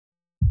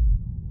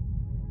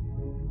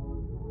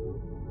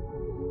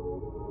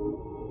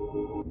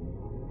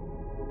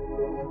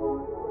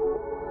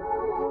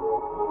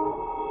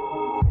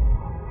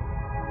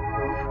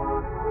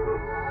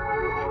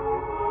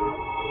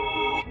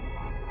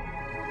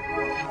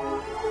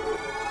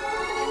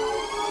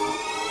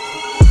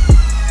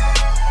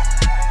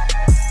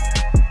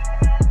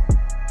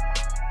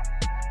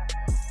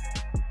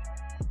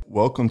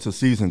Welcome to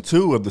Season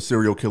 2 of the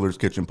Cereal Killerz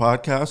Kitchen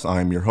Podcast.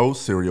 I am your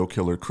host, Cereal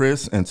Killer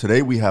Chris, and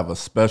today we have a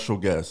special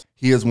guest.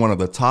 He is one of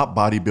the top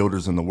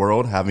bodybuilders in the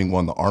world, having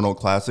won the Arnold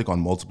Classic on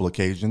multiple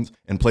occasions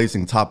and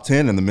placing top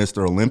 10 in the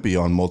Mr.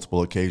 Olympia on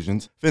multiple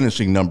occasions,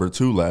 finishing number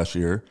 2 last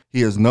year.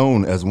 He is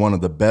known as one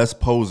of the best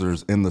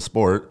posers in the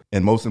sport,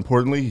 and most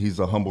importantly, he's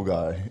a humble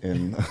guy.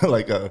 And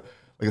like I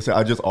said,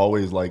 I just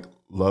always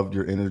loved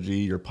your energy,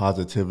 your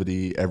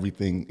positivity,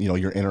 everything,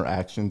 your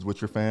interactions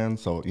with your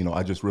fans. So,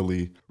 I just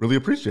really, really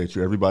appreciate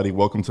you. Everybody,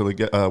 welcome to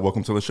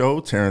the show,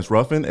 Terrence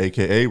Ruffin,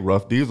 aka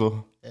Ruff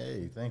Diesel.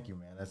 Hey, thank you,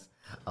 man.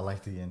 I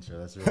like the intro.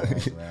 That's really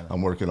nice, man.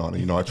 I'm working on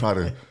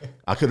it.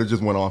 I could have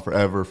just went on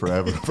forever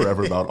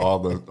about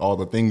all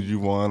the things you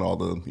won, all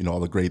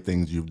the great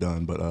things you've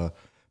done. But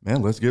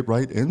man, let's get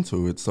right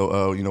into it.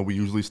 So, we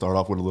usually start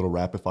off with a little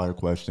rapid fire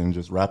question,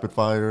 just rapid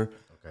fire.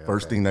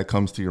 First thing that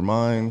comes to your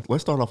mind.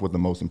 Let's start off with the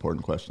most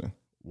important question.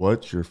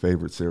 What's your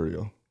favorite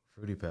cereal?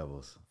 Fruity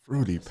Pebbles.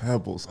 Fruity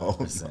Pebbles. Oh,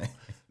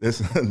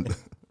 this.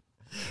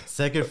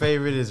 Second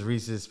favorite is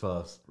Reese's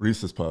Puffs.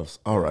 Reese's Puffs.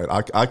 All right,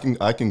 I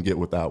can get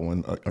with that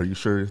one. Are you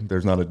sure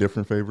there's not a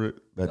different favorite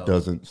that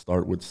doesn't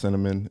start with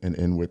cinnamon and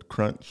end with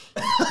crunch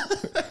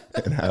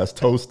and has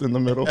toast in the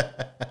middle?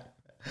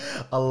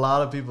 A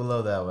lot of people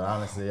love that one.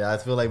 Honestly, I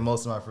feel like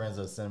most of my friends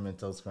are cinnamon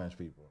toast crunch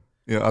people.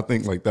 Yeah, I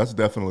think that's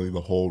definitely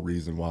the whole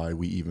reason why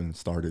we even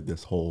started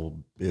this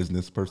whole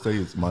business per se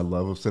is my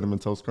love of Cinnamon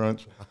Toast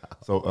Crunch.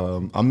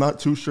 So I'm not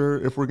too sure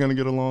if we're going to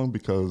get along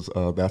because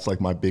that's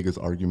my biggest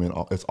argument.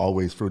 It's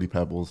always Fruity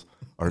Pebbles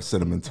or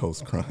Cinnamon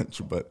Toast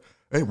Crunch. But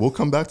hey, we'll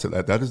come back to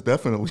that. That is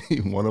definitely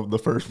one of the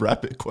first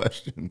rapid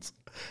questions.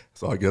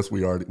 So I guess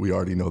we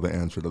already know the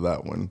answer to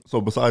that one.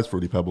 So besides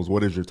Fruity Pebbles,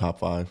 what is your top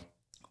 5?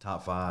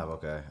 Top 5,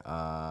 okay.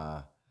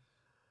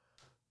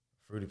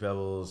 Fruity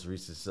Pebbles,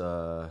 Reese's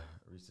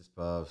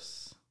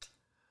Puffs.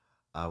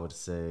 I would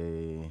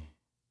say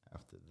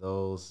after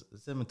those, the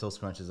Cinnamon Toast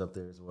Crunch is up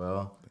there as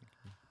well.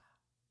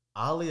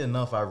 Oddly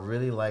enough, I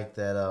really like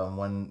that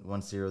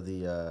one cereal.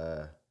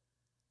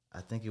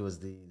 I think it was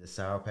the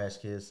Sour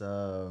Patch Kids.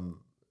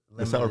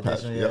 The Sour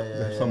Patch,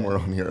 yeah, somewhere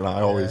on here. And I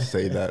always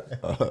say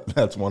that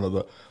that's one of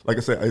the, like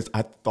I said,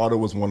 I thought it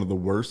was one of the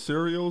worst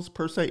cereals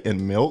per se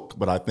in milk,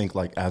 but I think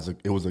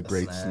it was a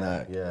great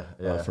snack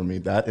for me.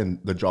 That and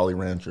the Jolly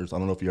Ranchers. I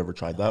don't know if you ever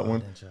tried that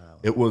one.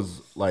 It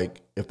was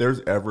if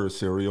there's ever a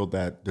cereal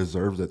that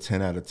deserves a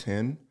 10 out of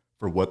 10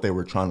 for what they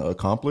were trying to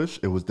accomplish,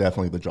 it was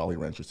definitely the Jolly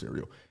Rancher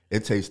cereal.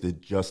 It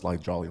tasted just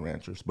like Jolly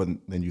Ranchers, but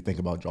then you think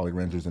about Jolly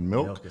Ranchers and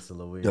milk, it's a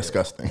little weird.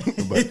 Disgusting.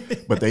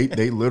 but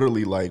they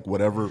literally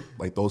whatever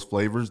those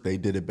flavors, they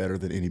did it better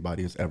than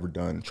anybody has ever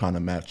done trying to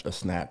match a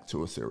snack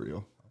to a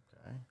cereal.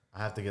 Okay, I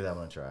have to give that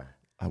one a try.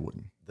 I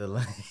wouldn't.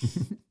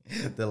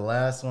 The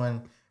last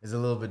one is a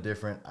little bit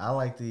different. I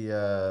like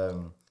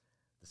the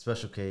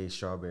Special K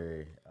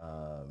strawberry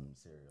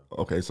cereal.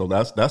 Okay, so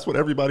that's what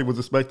everybody was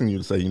expecting you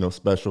to say.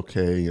 Special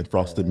K and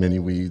Frosted Mini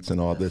Wheats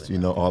and all this.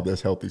 All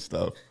this healthy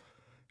stuff.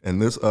 And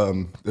this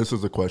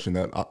is a question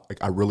that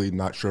I really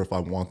not sure if I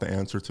want the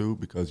answer to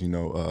because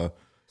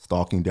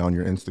stalking down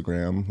your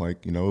Instagram,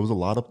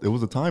 it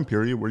was a time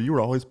period where you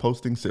were always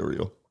posting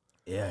cereal.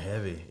 Yeah,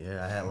 heavy.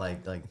 Yeah, I had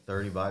like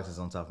 30 boxes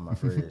on top of my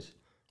fridge.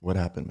 What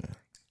happened, man?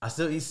 I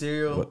still eat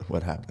cereal.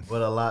 What happened?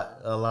 But a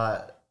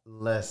lot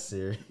less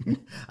cereal.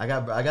 I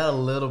got a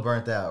little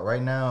burnt out.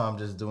 Right now, I'm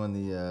just doing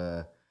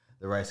the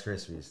Rice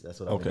Krispies. That's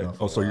what I'm doing.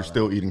 Oh, so you're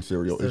still eating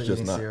cereal. It's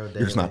just not you're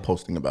just not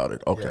posting about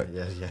it. Okay.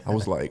 Yeah. I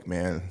was like,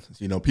 man,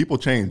 people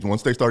change.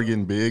 Once they start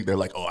getting big, they're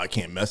like, oh, I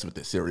can't mess with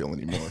this cereal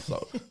anymore.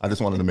 So I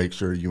just wanted to make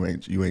sure you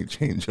ain't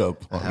change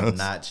up on us. I have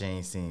not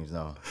changed teams,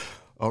 no.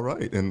 All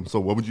right. And so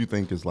what would you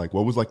think is what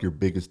was your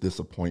biggest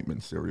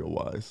disappointment cereal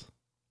wise?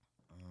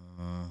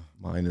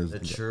 Mine is the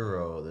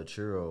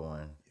churro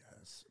one.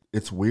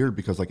 It's weird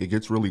because it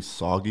gets really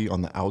soggy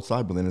on the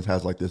outside, but then it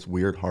has this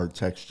weird hard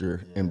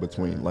texture in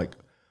between.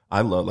 I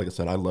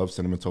love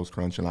Cinnamon Toast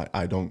Crunch, and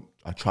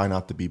I try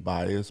not to be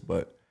biased,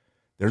 but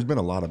there's been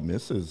a lot of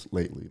misses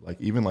lately.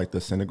 Even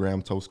the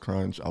Cinnamon Toast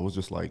Crunch, I was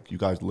just you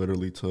guys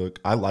literally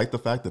I like the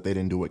fact that they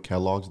didn't do what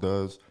Kellogg's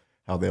does,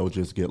 how they'll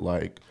just get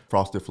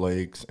Frosted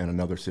Flakes and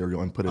another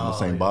cereal and put it in the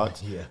same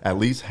box. Yeah. At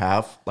least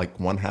half,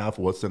 one half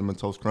was Cinnamon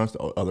Toast Crunch, the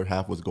other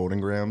half was Golden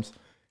Grams.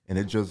 And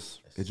it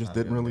just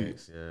didn't really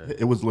mix, yeah.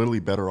 It was literally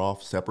better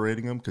off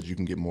separating them because you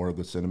can get more of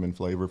the cinnamon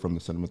flavor from the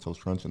Cinnamon Toast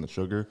Crunch and the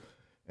sugar.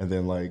 And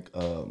then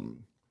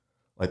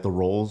the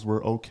rolls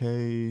were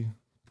okay.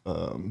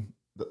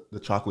 The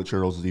chocolate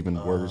churros is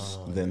even worse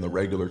than the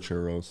regular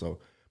churros. So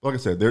like I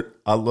said,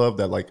 I love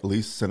that at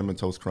least Cinnamon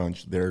Toast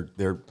Crunch, they're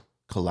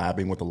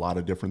collabing with a lot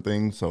of different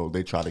things, so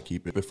they try to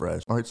keep it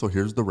fresh. All right, so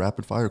here's the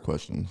rapid fire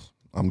questions.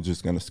 I'm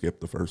just going to skip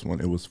the first one.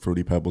 It was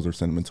Fruity Pebbles or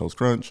Cinnamon Toast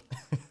Crunch.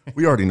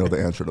 We already know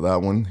the answer to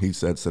that one. He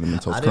said Cinnamon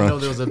Toast Crunch. I didn't know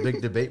there was a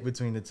big debate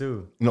between the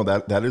two. No,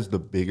 that is the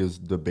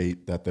biggest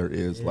debate that there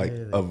is,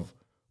 of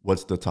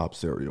what's the top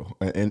cereal.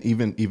 And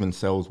even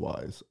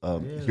sales-wise.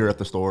 Here at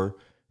the store,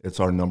 it's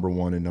our number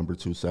 1 and number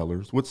 2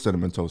 sellers, with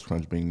Cinnamon Toast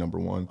Crunch being number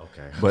 1.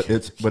 Okay. But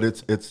it's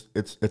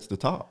the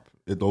top.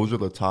 Those are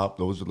the top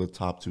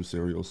two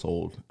cereals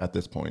sold at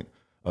this point.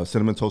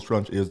 Cinnamon Toast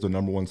Crunch is the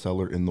 #1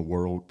 seller in the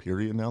world,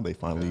 period. Now they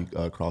finally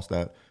crossed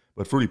that,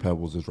 but Fruity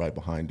Pebbles is right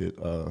behind it.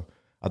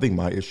 I think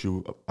my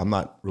issue, I'm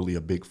not really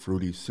a big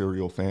fruity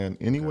cereal fan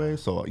anyway,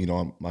 so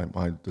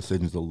my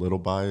decision's a little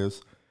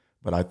biased.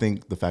 But I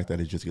think the fact that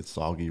it just gets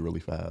soggy really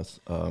fast.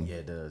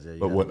 It does. Yeah,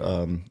 but what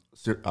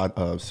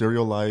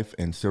Cereal Life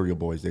and Cereal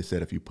Boys, they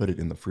said if you put it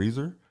in the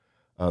freezer,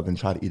 then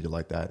try to eat it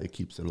like that. It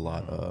keeps it a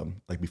lot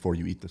like before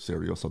you eat the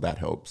cereal, so that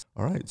helps.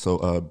 All right,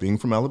 so being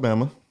from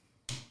Alabama,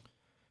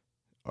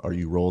 are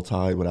you Roll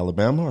Tide with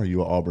Alabama, or are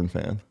you an Auburn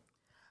fan?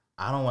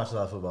 I don't watch a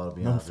lot of football, to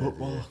be honest with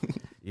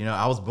you.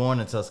 I was born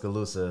in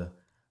Tuscaloosa,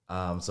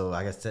 so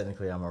I guess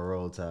technically I'm a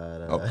Roll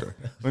Tide. Okay.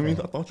 I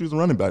thought you was a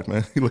running back,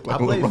 man. You look like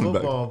I a play running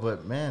football, back.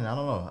 but man, I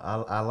don't know.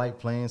 I like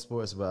playing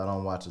sports, but I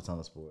don't watch a ton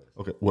of sports.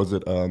 Okay. Was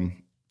it what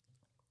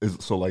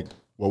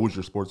was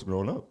your sports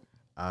growing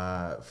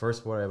up? First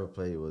sport I ever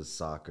played was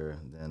soccer.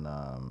 Then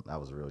I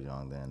was real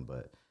young then,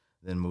 but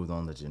then moved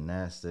on to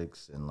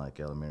gymnastics in like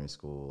elementary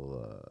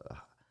school,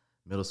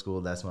 middle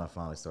school. That's when I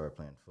finally started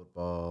playing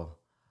football.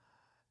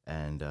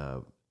 And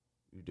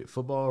we did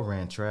football,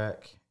 ran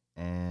track,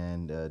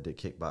 and did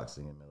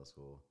kickboxing in middle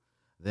school.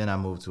 Then I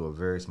moved to a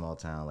very small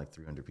town, like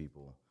 300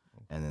 people,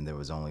 and then there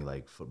was only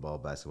like football,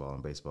 basketball,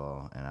 and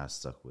baseball, and I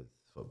stuck with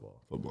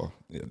football. Football,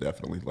 yeah,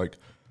 definitely. Like,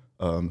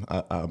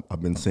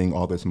 I've been seeing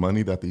all this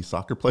money that these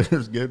soccer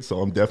players get,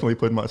 so I'm definitely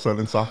putting my son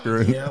in soccer.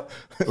 And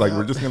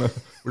we're just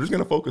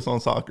gonna focus on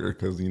soccer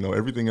because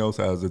everything else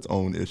has its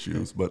own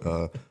issues. But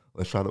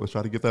let's try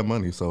to get that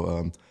money.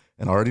 So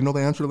and I already know the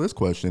answer to this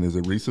question: is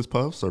it Reese's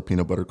Puffs or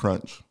Peanut Butter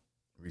Crunch?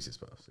 Reese's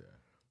Puffs, yeah.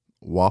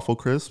 Waffle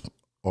Crisp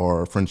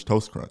or French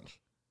Toast Crunch?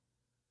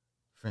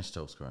 French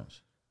Toast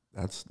Crunch.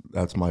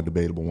 That's my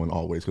debatable one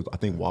always, because I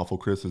think Waffle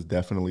Crisp is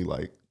definitely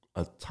like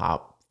a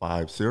top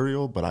 5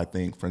 cereal, but I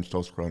think French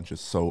Toast Crunch is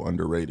so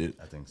underrated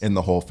in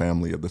the whole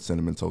family of the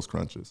Cinnamon Toast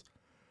Crunches.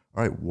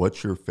 All right,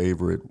 what's your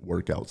favorite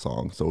workout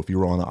song? So if you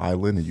were on an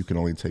island and you can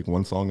only take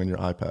one song on your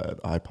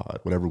iPod,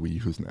 whatever we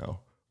use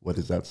now, what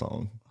is that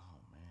song?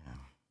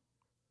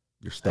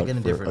 You're stuck I get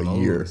in for different a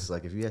year. modes.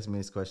 Like if you ask me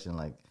this question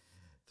like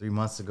 3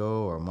 months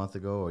ago or a month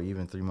ago or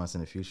even 3 months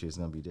in the future, it's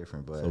gonna be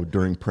different. But so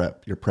during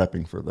prep, you're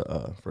prepping for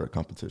for a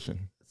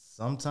competition.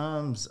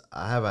 Sometimes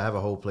I have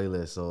a whole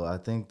playlist. So I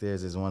think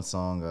there's this one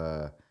song.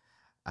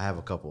 I have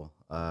a couple.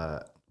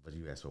 But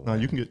you asked for one. No,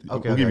 you can get.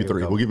 Okay, we'll give you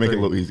 3. We'll make it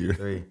a little easier.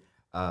 3.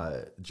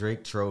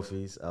 Drake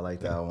Trophies. I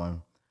like that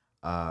one.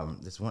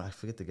 This one, I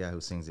forget the guy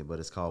who sings it, but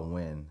it's called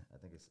Win. I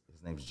think his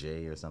name's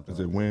Jay or something. Is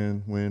it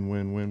Win?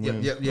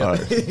 Yep.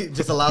 Right.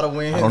 Just a lot of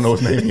wins. I don't know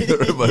his name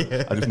either,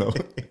 but I just know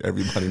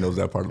everybody knows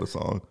that part of the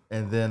song.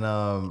 And then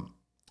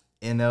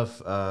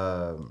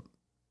NF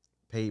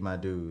Paid My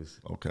Dues.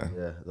 Okay.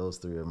 Yeah, those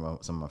 3 are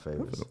some of my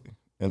favorites. Definitely.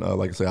 And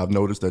like I say, I've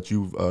noticed that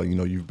you've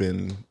you've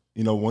been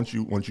once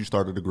you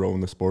started to grow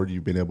in the sport,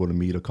 you've been able to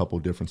meet a couple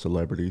different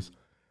celebrities.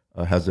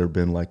 Has there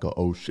been like a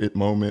oh shit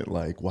moment,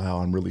 like wow,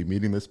 I'm really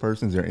meeting this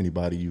person? Is there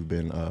anybody you've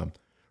been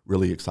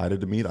really excited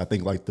to meet? I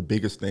think like the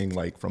biggest thing,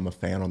 like from a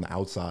fan on the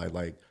outside,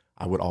 like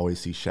I would always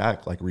see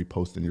Shaq like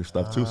reposting your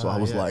stuff too. So I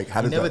was like,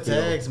 how does that feel?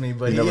 He never tags me,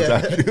 but he never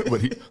tags you,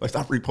 but he like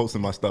stop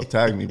reposting my stuff,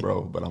 tag me,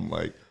 bro. But I'm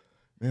like,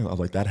 man, I was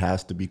like, that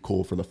has to be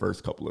cool for the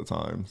first couple of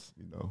times,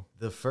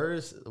 The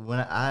first, when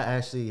I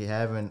actually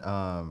haven't,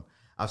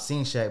 I've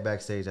seen Shaq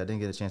backstage. I didn't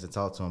get a chance to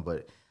talk to him,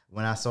 but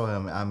when I saw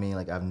him, I mean,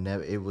 like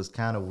it was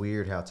kind of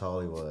weird how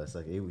tall he was.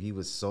 Like he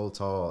was so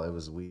tall, it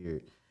was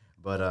weird.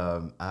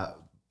 But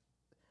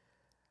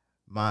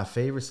my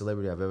favorite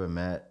celebrity I've ever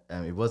met,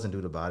 it wasn't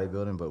due to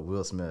bodybuilding, but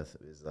Will Smith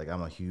is like,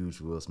 I'm a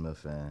huge Will Smith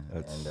fan.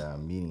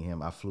 And meeting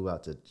him, I flew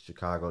out to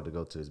Chicago to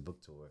go to his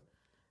book tour.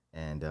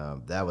 And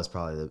that was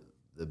probably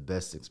the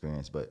best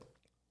experience. But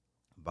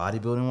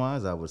bodybuilding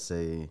wise, I would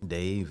say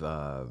Dave.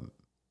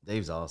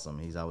 Dave's awesome.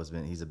 He's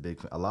a big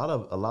fan. A lot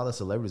of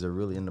celebrities are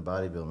really into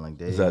bodybuilding. Like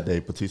Dave. Is that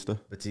Dave Bautista?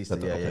 Bautista,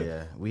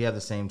 yeah. We have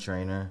the ssame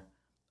trainer.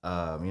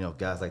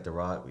 Guys like The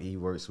Rock, he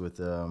works with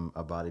a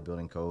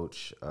bodybuilding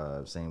coach.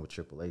 Same with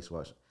Triple H.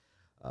 Watch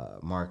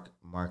Mark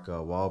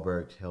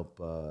Wahlberg helped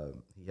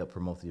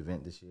promote the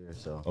event this year.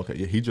 So okay,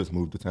 yeah, he just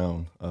moved to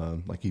town.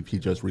 He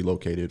just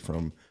relocated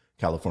from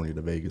California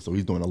to Vegas, so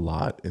he's doing a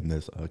lot in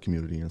this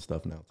community and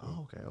stuff now too.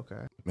 Oh,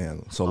 okay.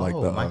 Man, so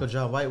Michael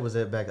John White was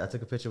back. I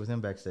took a picture with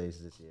him backstage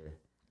this year.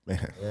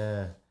 Man,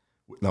 yeah.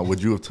 Now,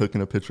 would you have taken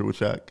a picture with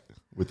Shaq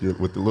with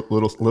the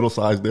little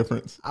size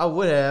difference? I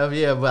would have,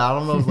 yeah, but I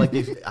don't know if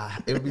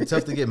it would be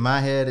tough to get my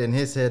head and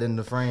his head in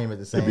the frame at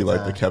the same time. It'd be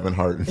like the Kevin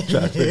Hart and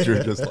Shaq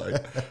picture, just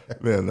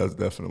like, man, that's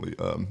definitely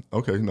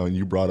okay. No,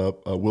 you brought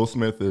up Will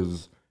Smith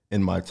is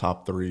in my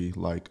top 3.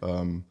 Like,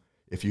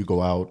 if you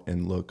go out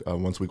and look,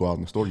 once we go out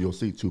in the store, you'll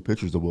see 2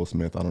 pictures of Will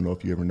Smith. I don't know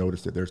if you ever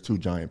noticed it. There's 2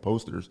 giant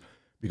posters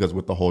because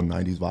with the whole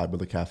 90s vibe of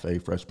the cafe,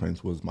 Fresh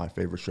Prince was my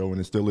favorite show, and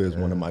it still is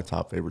one of my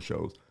top favorite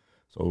shows.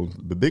 So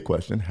the big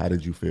question, how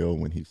did you feel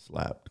when he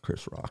slapped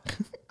Chris Rock?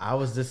 I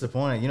was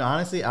disappointed.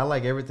 Honestly, I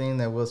like everything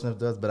that Will Smith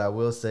does, but I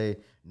will say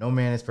no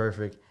man is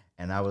perfect,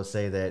 and I will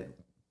say that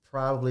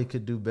probably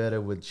could do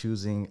better with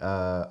choosing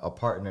a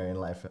partner in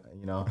life.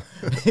 You know,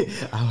 I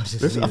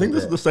think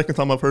this is the second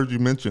time I've heard you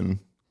mention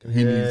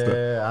he needs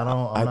to.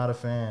 I'm not a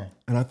fan.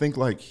 And I think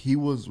like he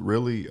was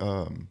really,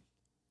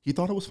 he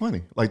thought it was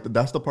funny. Like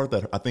that's the part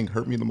that I think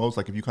hurt me the most.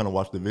 Like if you kind of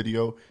watch the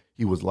video,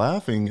 he was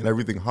laughing and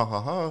everything, ha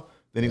ha ha.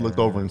 Then he looked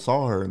over and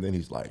saw her, and then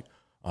he's like,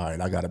 all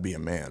right, I got to be a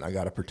man. I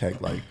got to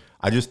protect. Like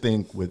I just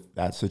think with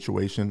that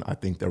situation, I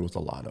think there was a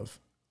lot of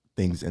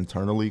things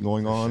internally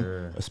going on,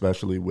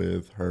 especially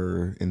with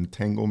her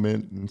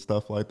entanglement and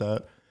stuff like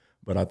that.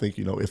 But I think,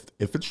 you know, if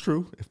it's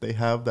true, if they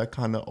have that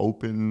kind of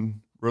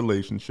open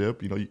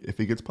relationship, you know, if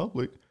it gets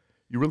public,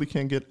 you really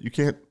can't,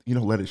 you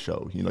know, let it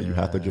show. You know, you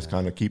have to just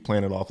kind of keep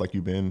playing it off like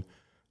you've been,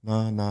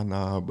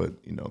 nah, but,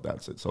 you know,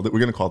 that's it. So we're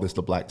going to call this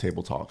the black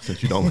table talk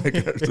since you don't like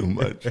it too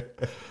much.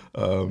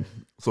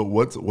 So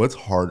what's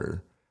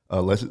harder?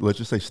 Let's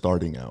just say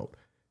starting out.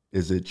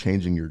 Is it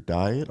changing your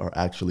diet or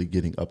actually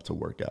getting up to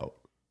work out?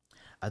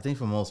 I think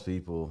for most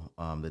people,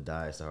 the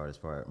diet's the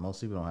hardest part.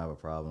 Most people don't have a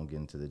problem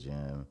getting to the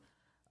gym.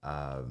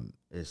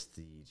 It's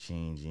the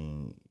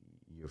changing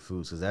your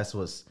foods,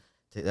 because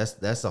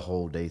that's a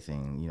whole day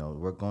thing. You know,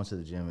 we're going to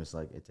the gym. It's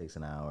like it takes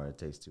an hour, it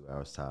takes 2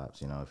 hours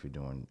tops. You know, if you're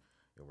doing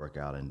your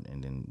workout and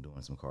then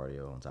doing some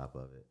cardio on top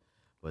of it.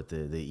 But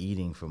the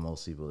eating for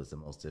most people is the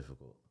most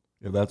difficult.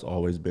 Yeah, that's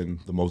always been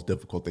the most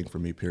difficult thing for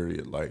me.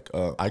 Period. Like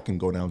I can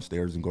go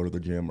downstairs and go to the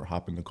gym, or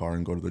hop in the car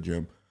and go to the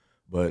gym,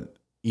 but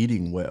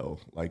eating well,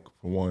 like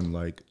for one,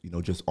 like, you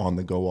know, just on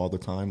the go all the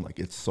time, like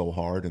it's so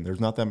hard, and there's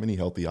not that many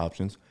healthy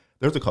options.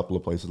 There's a couple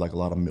of places, like a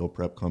lot of meal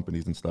prep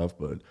companies and stuff,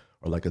 or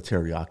like a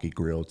teriyaki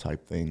grill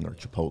type thing, or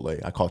Chipotle.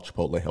 I call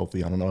Chipotle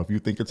healthy. I don't know if you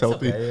think it's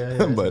healthy, okay,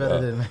 yeah, but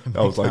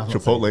I was like,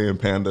 Chipotle and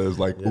Panda is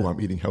like, I'm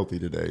eating healthy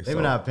today.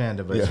 Maybe not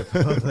Panda, but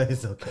Chipotle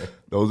is okay.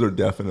 Those are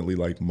definitely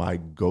like my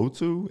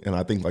go-to, and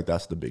I think like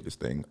that's the biggest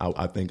thing.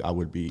 I think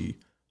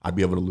I'd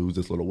be able to lose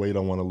this little weight I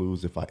want to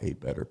lose if I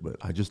ate better, but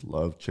I just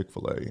love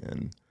Chick-fil-A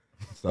and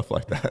stuff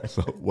like that.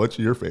 So what's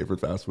your favorite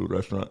fast food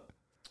restaurant?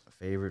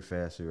 Favorite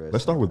fast food restaurant?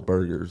 Let's start with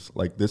burgers.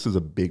 Like this is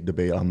a big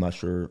debate. I'm not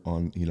sure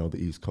on, you know, the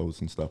East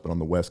Coast and stuff, but on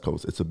the West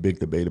Coast, it's a big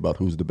debate about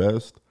who's the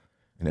best,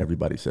 and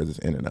everybody says it's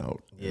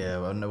In-N-Out.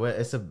 Yeah, well, no,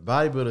 it's a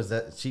bodybuilders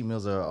that cheat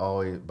meals are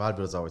always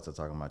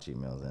talking about cheat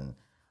meals, and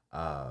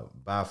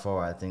by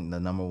far I think the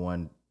number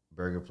one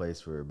burger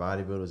place for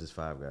bodybuilders is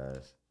Five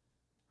Guys.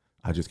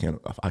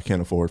 I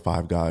can't afford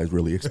Five Guys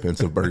really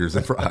expensive burgers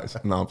and fries.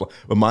 No,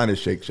 but mine is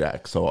Shake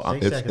Shack, so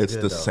it's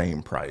the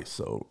same price.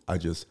 So I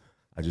just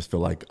feel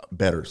like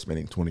better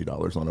spending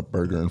 $20 on a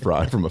burger and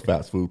fry from a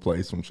fast food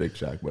place from Shake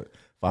Shack. But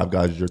Five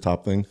Guys is your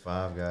top thing?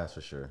 Five Guys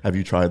for sure. Have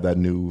you tried that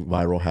new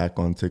viral hack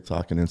on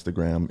TikTok and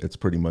Instagram? It's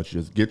pretty much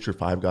just get your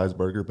Five Guys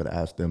burger, but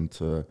ask them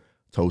to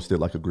toast it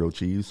like a grilled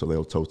cheese. So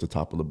they'll toast the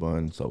top of the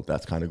bun. So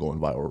that's kind of going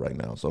viral right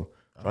now. So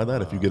try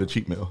that if you get a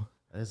cheat meal.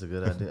 That's a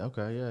good idea.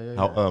 Okay, yeah.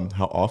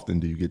 How often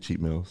do you get cheat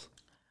meals?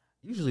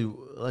 Usually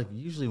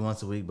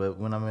once a week, but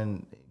when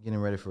I'm getting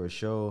ready for a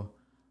show,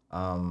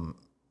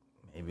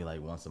 maybe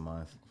like once a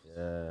month.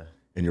 Yeah.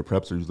 And your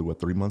preps are usually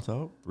 3 months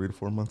out? 3 to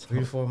 4 months out? 3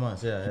 to 4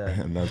 months, yeah.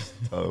 And that's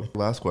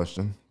last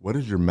question. What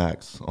is your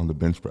max on the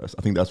bench press?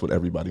 I think that's what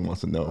everybody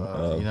wants to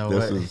know.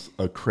 This is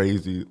a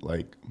crazy,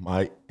 like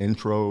my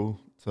intro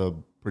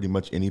to pretty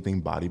much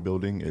anything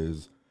bodybuilding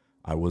is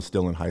I was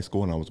still in high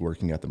school and I was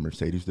working at the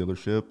Mercedes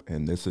dealership,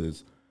 and this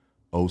is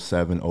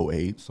 07,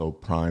 08, so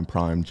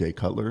prime Jay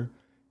Cutler.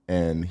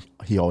 And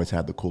he always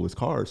had the coolest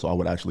cars. So I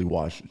would actually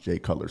wash Jay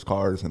Cutler's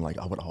cars, and like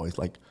I would always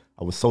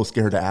I was so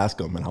scared to ask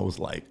him, and I was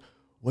like,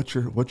 what's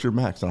your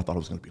max? And I thought it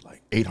was gonna be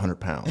like 800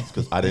 pounds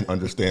because I didn't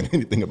understand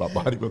anything about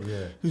bodybuilding.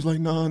 Yeah. He's like,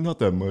 nah, not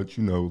that much,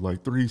 you know,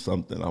 like 3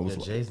 something. I was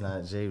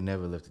like, Jay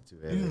never lifted too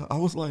heavy. Yeah, I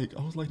was like,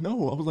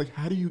 no. I was like,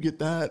 how do you get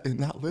that and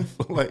not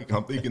lift? Like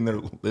I'm thinking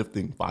they're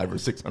lifting 500 or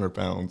 600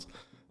 pounds.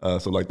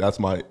 So like that's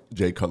my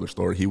Jay Cutler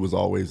story. He was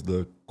always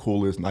the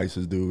coolest,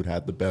 nicest dude,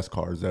 had the best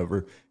cars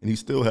ever, and he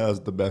still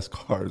has the best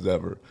cars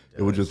ever.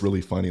 Yes. It was just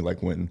really funny,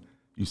 like when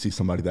you see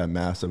somebody that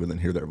massive and then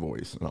hear their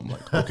voice, and I'm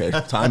like, okay,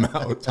 time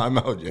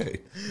out,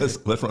 Jay.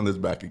 Let's run this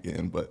back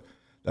again. But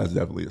that's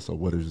definitely it. So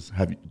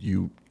have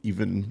you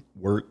even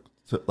worked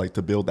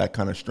to build that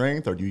kind of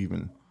strength, or do you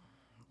even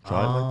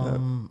try like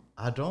that?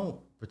 I don't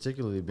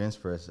particularly bench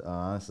press,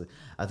 honestly.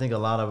 I think a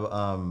lot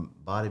of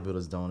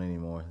bodybuilders don't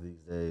anymore these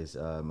days.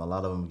 A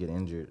lot of them get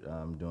injured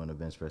doing the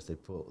bench press. They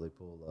pull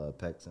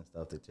pecs and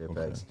stuff. They tear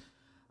pecs.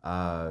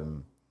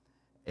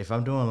 If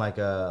I'm doing like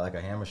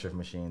a hammer strength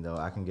machine, though,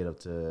 I can get up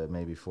to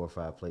maybe 4 or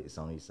 5 plates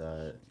on each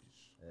side.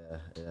 Yeah,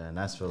 and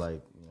that's for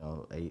like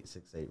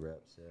 6, 8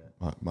 reps.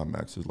 Yeah, my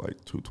max is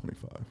like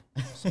 225.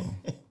 So.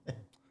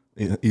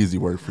 Easy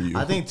word for you.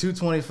 I think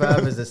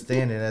 225 is the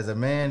standard. As a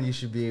man, you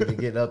should be able to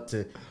get up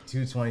to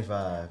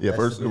 225. Yeah,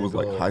 first it was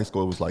like high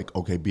school. It was like,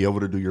 okay, be able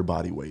to do your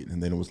body weight.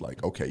 And then it was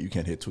like, okay, you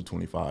can't hit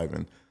 225.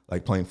 And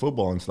like playing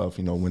football and stuff,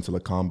 went to the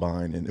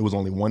combine. And it was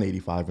only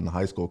 185 in the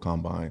high school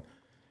combine.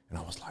 And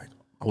I was like,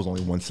 I was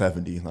only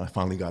 170. And I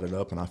finally got it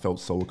up. And I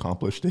felt so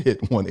accomplished to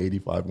hit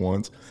 185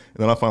 once. And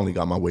then I finally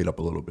got my weight up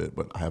a little bit.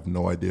 But I have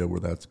no idea where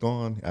that's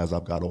gone. As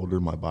I've got older,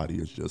 my body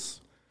is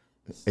just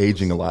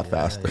aging a lot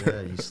faster.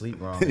 Yeah, you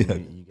sleep wrong,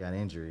 and you got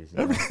injuries.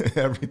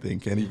 Everything.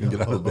 Can't even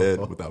get out of bed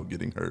without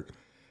getting hurt.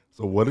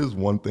 So what is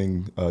one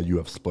thing you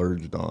have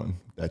splurged on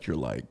that you're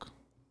like,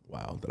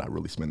 wow, did I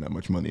really spend that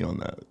much money on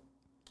that?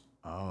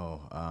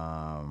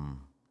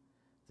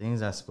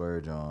 Things I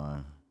splurge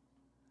on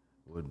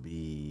would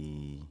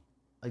be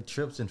like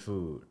trips and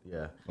food.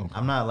 Yeah. Okay.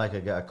 I'm not like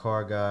a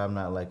car guy. I'm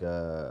not like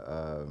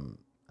I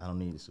don't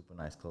need super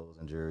nice clothes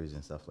and jewelry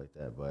and stuff like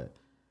that, but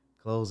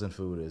clothes and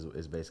food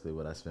is basically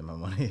what I spend my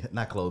money.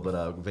 Not clothes,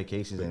 but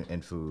vacations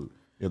and food.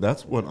 Yeah,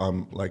 that's what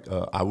I'm like.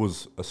 I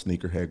was a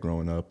sneakerhead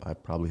growing up. I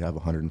probably have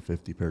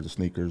 150 pairs of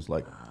sneakers.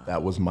 Like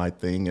that was my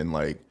thing, and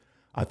like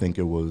I think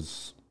it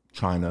was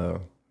trying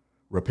to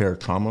repair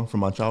trauma from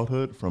my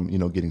childhood, from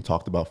getting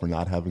talked about for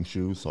not having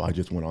shoes. So I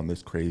just went on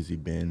this crazy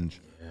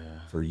binge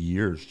for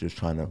years, just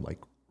trying to like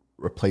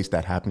replace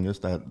that happiness,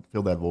 that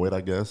fill that void,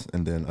 I guess.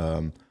 And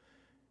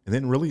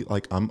then really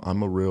like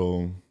I'm a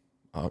real.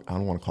 I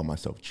don't want to call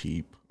myself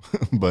cheap,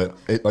 but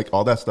like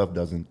all that stuff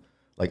doesn't.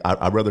 Like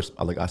I'd rather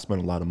I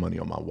spend a lot of money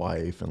on my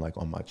wife and like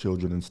on my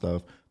children and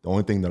stuff. The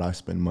only thing that I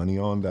spend money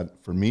on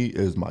that for me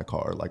is my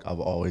car. Like I've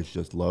always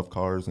just loved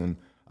cars, and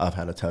I've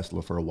had a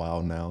Tesla for a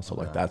while now. So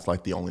like that's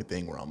like the only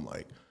thing where I'm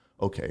like,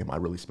 okay, am I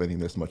really spending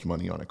this much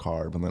money on a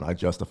car? But then I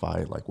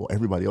justify it like, well,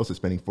 everybody else is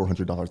spending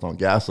 $400 on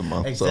gas a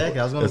month. Exactly,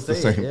 I was going to say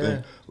the same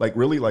thing. Like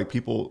really, like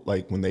people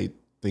like when they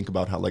think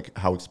about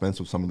how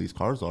expensive some of these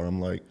cars are,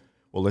 I'm like,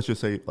 well, let's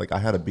just say, like, I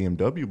had a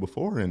BMW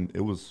before, and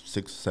it was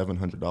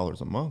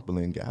 $600-700 a month, but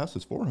then gas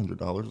is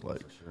 $400.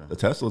 Like, the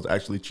Tesla is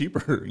actually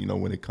cheaper,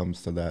 when it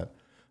comes to that,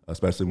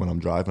 especially when I'm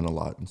driving a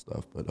lot and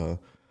stuff. But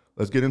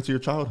let's get into your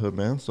childhood,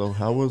 man. So,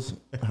 how was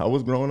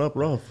growing up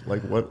rough?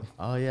 Like, what?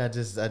 Oh yeah, I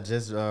just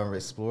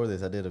explored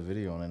this. I did a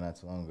video on it not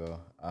too long ago.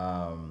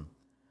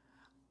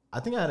 I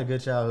think I had a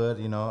good childhood.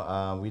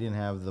 We didn't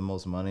have the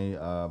most money,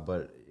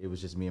 but it was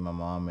just me and my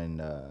mom,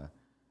 and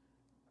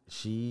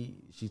She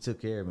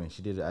took care of me.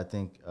 She did. I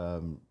think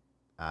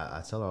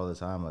I tell her all the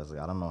time. I was like,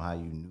 I don't know how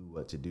you knew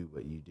what to do,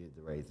 but you did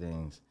the right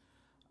things.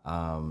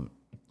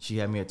 She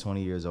had me at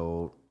 20 years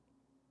old.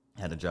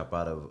 Had to drop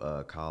out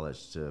of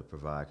college to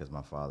provide because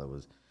my father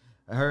was.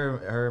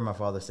 Her and my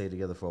father stayed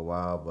together for a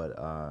while, but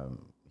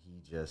he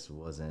just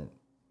wasn't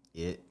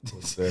it.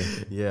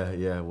 Yeah,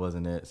 it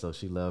wasn't it. So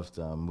she left,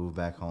 moved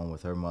back home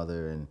with her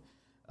mother,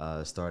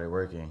 and started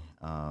working.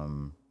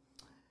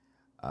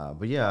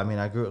 But yeah, I mean,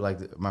 I grew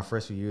like my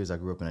first few years. I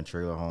grew up in a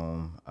trailer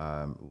home.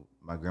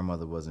 My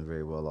grandmother wasn't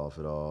very well off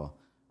at all.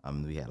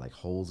 We had like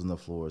holes in the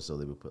floor, so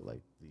they would put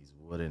like these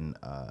wooden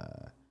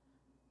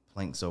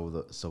planks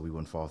over so we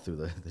wouldn't fall through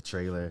the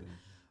trailer.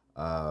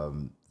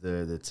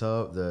 The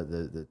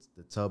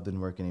tub didn't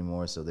work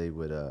anymore, so they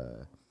would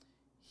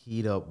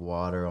heat up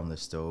water on the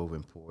stove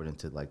and pour it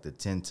into like the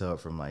tin tub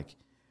from like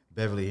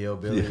Beverly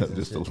Hillbillies. Yeah,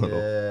 just shit. A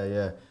little.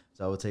 Yeah.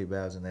 So I would take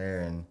baths in there,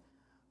 and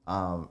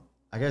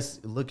I guess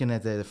looking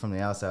at that from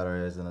the outside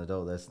or as an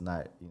adult, that's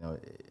not,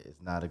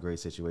 it's not a great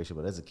situation.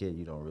 But as a kid,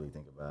 you don't really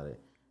think about it,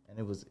 and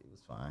it was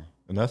fine.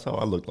 And that's how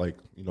I looked like,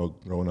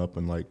 growing up,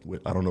 and like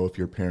I don't know if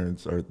your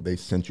parents they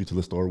sent you to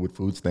the store with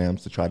food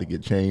stamps to try to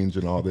get change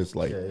and all this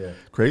like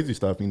crazy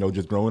stuff.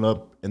 Just growing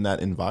up in that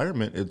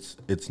environment,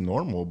 it's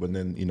normal. But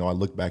then I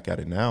look back at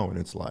it now, and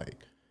it's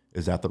like,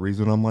 is that the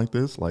reason I'm like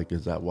this? Like,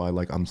 is that why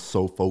like I'm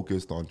so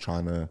focused on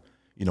trying to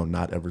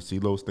not ever see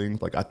those things?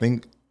 Like I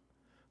think.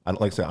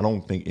 Like I said, I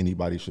don't think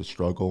anybody should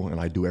struggle, and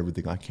I do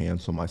everything I can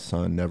so my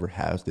son never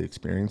has to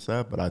experience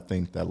that. But I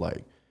think that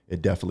like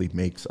it definitely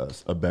makes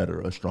us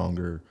a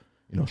stronger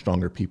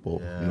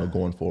people,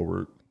 going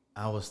forward.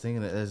 I was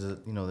thinking that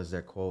there's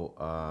that quote,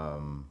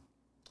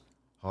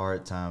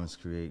 hard times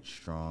create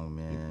strong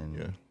men.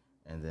 Yeah.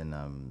 And then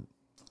I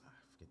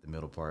forget the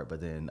middle part,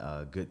 but then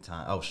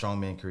strong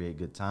men create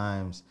good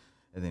times,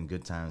 and then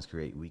good times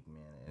create weak men.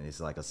 And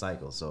it's like a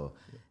cycle. So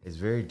it's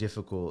very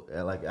difficult.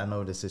 Like I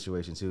know this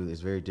situation too.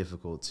 It's very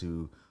difficult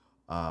to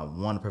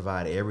want to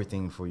provide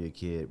everything for your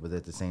kid, but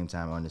at the same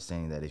time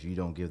understanding that if you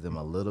don't give them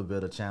a little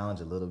bit of challenge,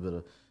 a little bit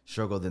of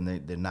struggle, then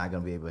they're not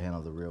going to be able to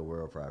handle the real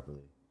world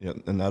properly. Yeah,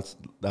 and that's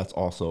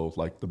also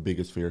like the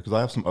biggest fear, because I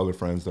have some other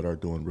friends that are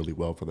doing really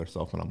well for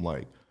themselves, and I'm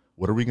like,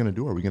 what are we going to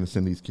do? Are we going to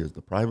send these kids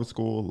to private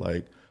school?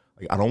 Like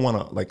I don't want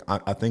to, like,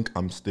 I think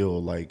I'm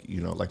still like,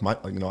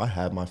 I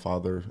had my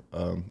father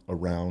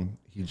around.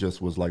 He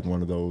just was like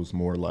one of those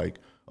more like,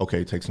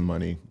 okay, take some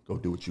money, go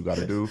do what you got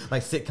to do.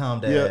 Like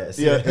sitcom dads.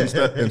 Yeah.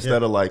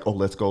 Instead of like, oh,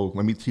 let's go,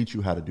 let me teach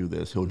you how to do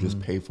this. He'll just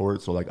pay for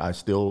it. So like, I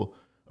still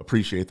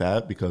appreciate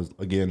that, because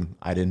again,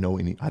 I didn't know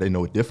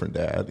a different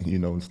dad,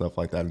 and stuff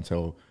like that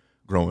until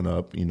growing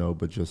up,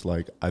 but just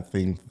like, I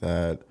think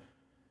that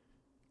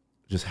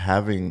just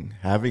having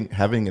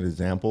an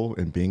example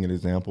and being an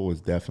example is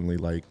definitely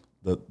like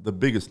the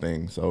biggest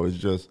thing. So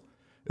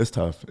it's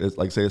tough. It's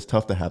like, say, it's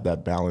tough to have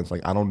that balance.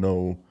 Like, I don't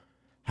know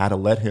how to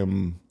let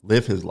him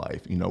live his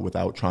life,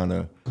 without trying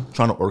to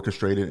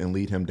orchestrate it and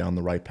lead him down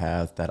the right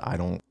path that I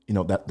don't,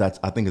 that's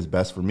I think is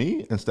best for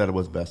me instead of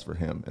what's best for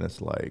him. And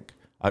it's like,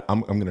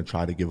 I'm going to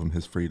try to give him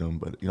his freedom,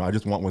 but I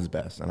just want what's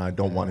best, and I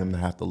don't want him to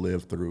have to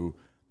live through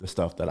the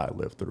stuff that I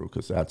lived through,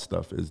 because that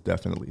stuff is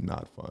definitely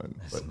not fun.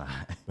 It's not.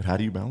 But how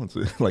do you balance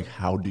it? Like,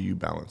 how do you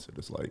balance it?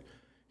 It's like,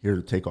 here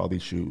to take all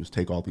these shoes,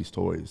 take all these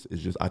toys.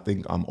 It's just, I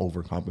think I'm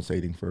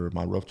overcompensating for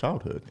my rough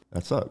childhood.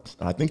 That sucks.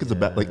 And I think it's a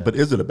bad, like, but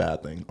is it a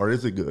bad thing or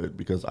is it good?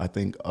 Because I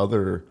think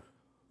other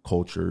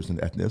cultures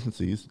and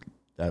ethnicities,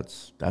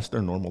 that's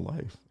their normal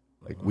life.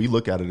 Like, we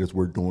look at it as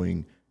we're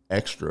doing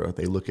extra.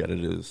 They look at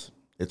it as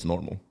it's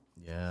normal.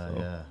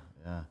 Yeah.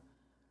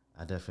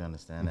 I definitely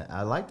understand that.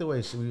 I like the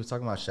way we were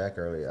talking about Shaq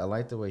earlier. I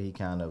like the way he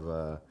kind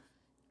of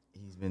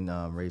he's been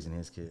raising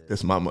his kids.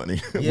 It's my money.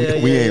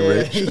 Yeah, we ain't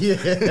rich.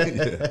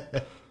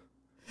 Yeah.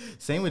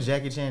 Same with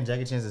Jackie Chan.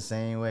 Jackie Chan's the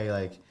same way.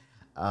 Like,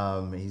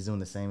 he's doing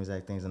the same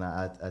exact things, and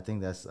I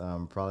think that's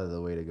probably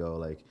the way to go.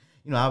 Like,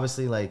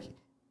 obviously, like,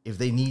 if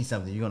they need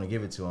something, you're gonna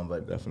give it to them,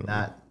 but definitely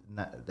not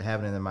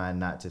having in their mind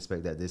not to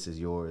expect that this is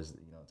yours,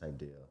 type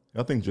deal.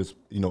 I think just,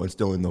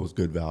 instilling those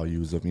good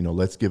values of,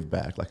 let's give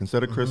back. Like,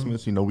 instead of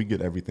Christmas, we get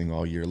everything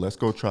all year. Let's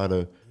go try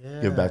to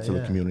give back to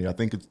the community. I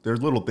think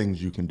there's little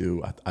things you can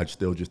do. I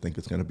still just think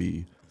it's going to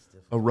be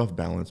a rough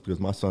balance, because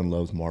my son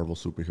loves Marvel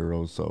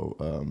superheroes.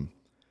 So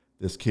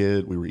this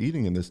kid, we were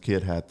eating, and this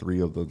kid had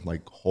 3 of the,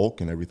 like, Hulk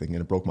and everything,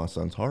 and it broke my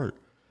son's heart,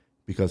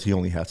 because he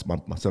only had,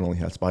 my son only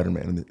had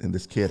Spider-Man, and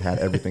this kid had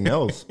everything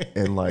else.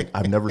 And, like,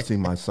 I've never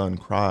seen my son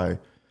cry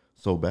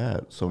so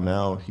bad. So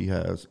now he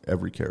has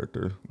every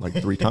character like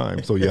 3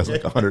 times. So he has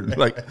like 100,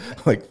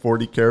 like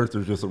 40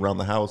 characters just around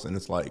the house. And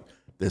it's like,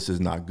 this is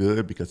not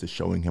good, because it's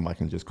showing him I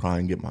can just cry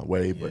and get my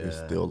way, but it's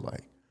still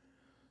like,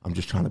 I'm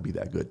just trying to be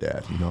that good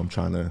dad. I'm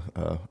trying to,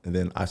 and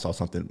then I saw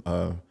something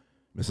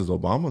Mrs.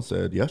 Obama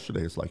said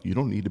yesterday. It's like, you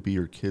don't need to be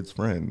your kids'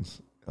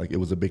 friends. Like, it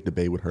was a big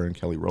debate with her and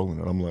Kelly Rowland.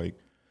 And I'm like,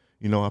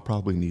 I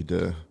probably need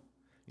to,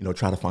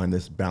 try to find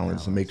this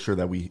balance and make sure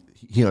that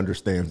he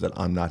understands that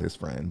I'm not his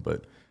friend.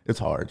 But it's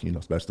hard,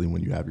 especially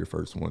when you have your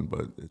first one,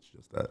 but it's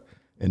just that.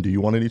 And do you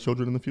want any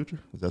children in the future?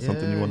 Is that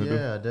something you want to do?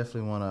 Yeah, I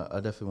definitely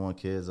want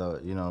kids. My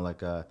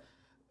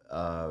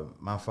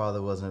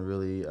father wasn't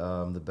really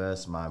the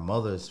best. My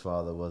mother's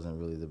father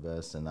wasn't really the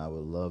best, and I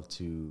would love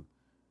to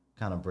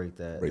kind of break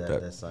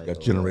that cycle.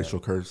 That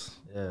generational curse.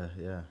 Yeah.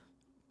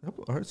 Yep.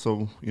 All right.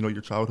 So,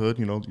 your childhood,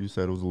 you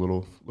said it was a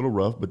little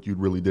rough, but you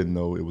really didn't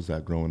know it was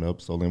that growing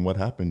up. So then what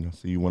happened?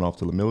 So you went off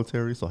to the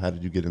military. So how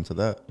did you get into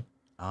that?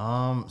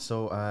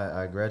 So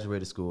I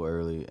graduated school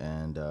early,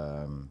 and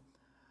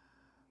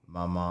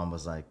my mom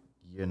was like,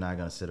 "You're not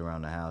gonna sit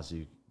around the house.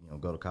 You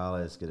go to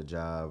college, get a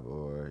job,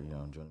 or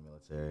join the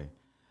military."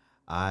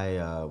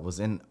 I was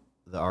in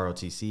the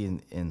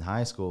ROTC in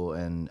high school,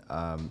 and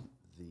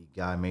the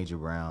guy Major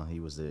Brown, he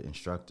was the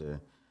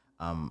instructor.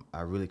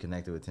 I really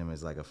connected with him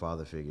as like a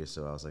father figure,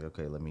 so I was like,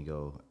 okay, let me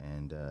go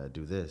and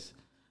do this.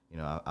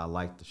 I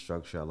liked the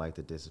structure, I liked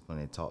the discipline.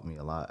 It taught me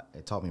a lot.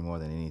 It taught me more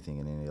than anything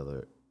in any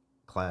other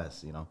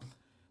class,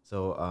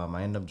 So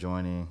I ended up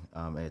joining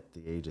at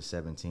the age of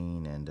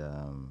 17, and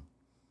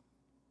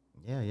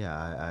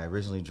I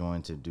originally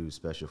joined to do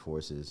special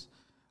forces.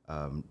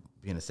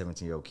 Being a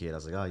 17-year-old kid, I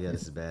was like, oh yeah,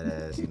 this is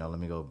badass. Let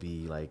me go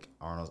be like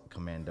Arnold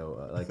Commando.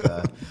 I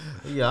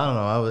don't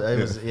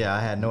know. I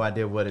had no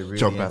idea what it really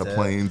jump out of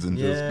planes and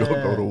just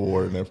go to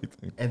war and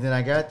everything. And then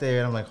I got there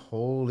and I'm like,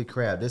 holy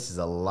crap, this is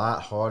a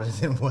lot harder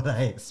than what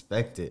I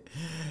expected.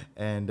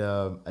 And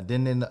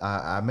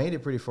I made it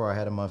pretty far. I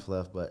had a month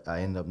left, but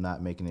I ended up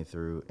not making it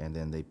through. And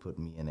then they put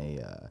me in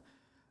a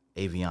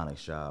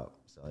avionics job.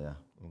 So yeah.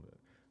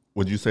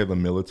 Would you say the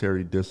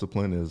military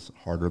discipline is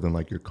harder than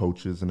like your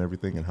coaches and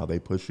everything and how they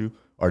push you?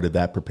 Or did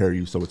that prepare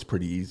you so it's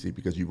pretty easy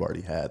because you've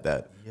already had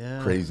that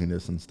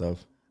craziness and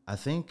stuff? I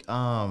think,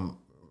 all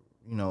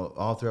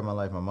throughout my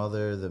life, my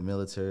mother, the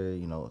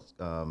military,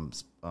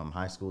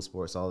 high school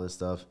sports, all this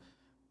stuff,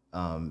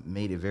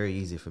 made it very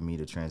easy for me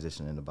to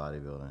transition into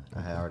bodybuilding.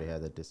 I had already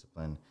had that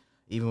discipline.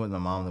 Even with my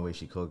mom, the way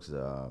she cooks,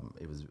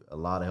 it was a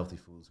lot of healthy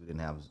foods. We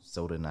didn't have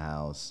soda in the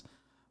house.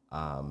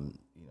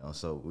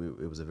 So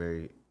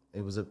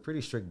it was a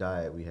pretty strict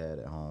diet we had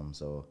at home.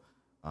 So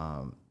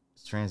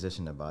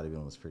transition to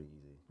bodybuilding was pretty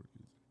easy.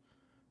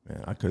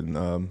 Man, I couldn't.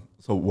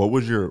 So what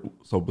was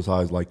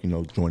besides like,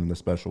 joining the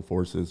special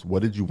forces,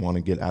 what did you want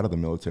to get out of the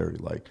military?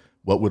 Like,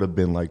 what would have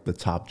been like the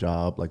top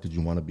job? Like, did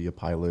you want to be a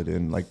pilot?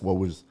 And like,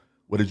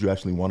 what did you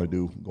actually want to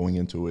do going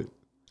into it?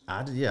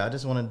 I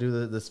just want to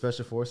do the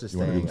special forces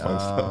thing.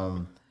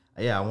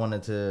 I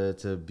wanted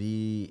to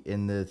be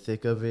in the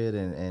thick of it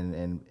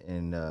and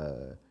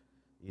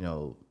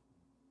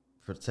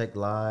protect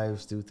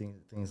lives, do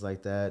things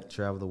like that,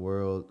 travel the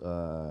world.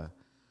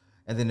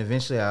 And then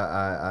eventually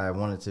I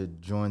wanted to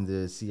join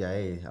the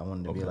CIA. I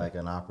wanted to be like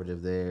an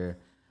operative there.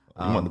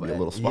 You wanted to be a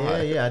little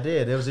spy. Yeah, I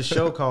did. There was a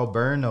show called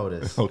Burn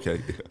Notice.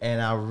 Okay.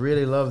 And I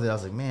really loved it. I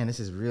was like, man, this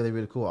is really,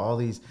 really cool.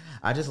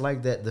 I just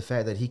like the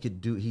fact that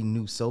he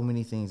knew so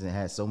many things and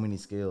had so many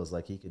skills.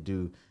 Like he could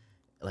do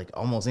like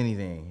almost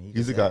anything.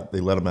 They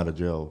let him out of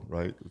jail,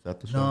 right? Was that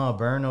the show? No,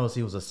 Burn Notice,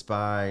 he was a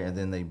spy, and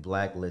then they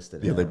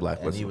blacklisted him. Yeah, they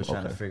blacklisted him. And he was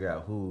trying to figure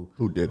out who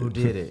did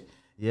it. it.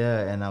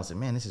 Yeah, and I was like,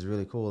 man, this is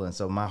really cool. And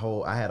so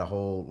I had a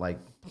whole like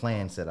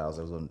plan set. I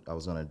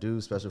was gonna do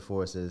special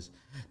forces,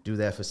 do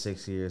that for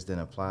 6 years, then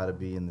apply to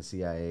be in the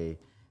CIA,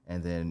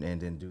 and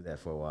then do that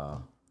for a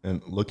while.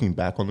 And looking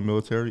back on the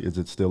military, is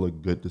it still a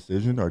good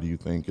decision, or do you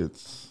think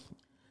it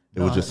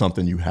No, was just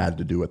something you had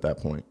to do at that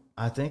point?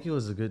 I think it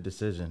was a good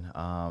decision.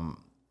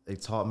 They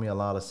taught me a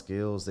lot of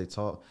skills.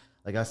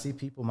 Like I see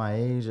people my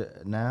age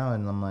now,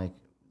 and I'm like,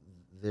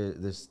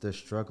 they're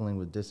struggling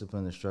with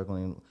discipline. They're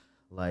struggling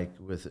like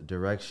with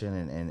direction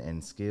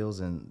and skills.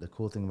 And the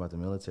cool thing about the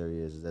military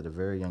is at a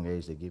very young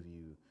age they give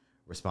you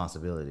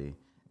responsibility,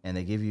 and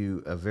they give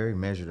you a very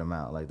measured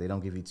amount. Like they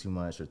don't give you too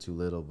much or too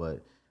little,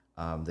 but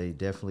they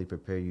definitely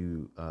prepare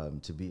you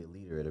to be a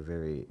leader at a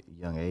very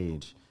young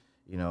age.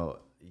 You know,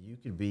 you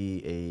could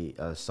be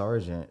a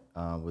sergeant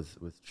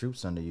with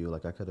troops under you.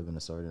 Like I could have been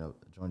a sergeant.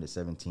 I joined at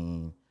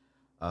 17.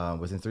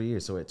 Within 3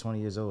 years, so at 20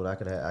 years old, I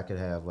could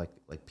have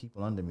like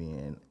people under me,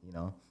 and you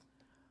know,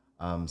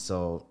 I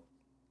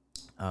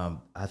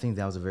think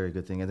that was a very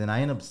good thing. And then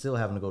I ended up still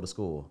having to go to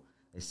school.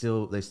 They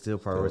still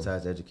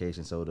prioritize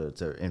education. So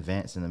to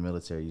advance in the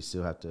military, you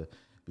still have to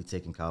be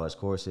taking college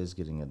courses,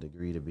 getting a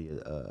degree to be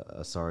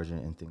a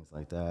sergeant and things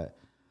like that.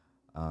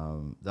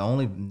 The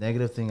only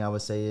negative thing I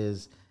would say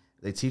is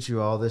they teach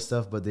you all this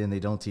stuff, but then they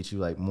don't teach you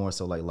like more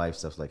so like life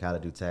stuff, like how to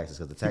do taxes,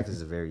 because the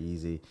taxes are very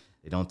easy.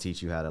 They don't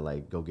teach you how to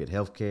like go get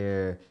health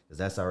care because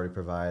that's already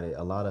provided.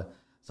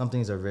 Some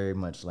things are very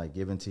much like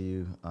given to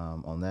you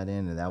on that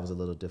end, and that was a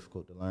little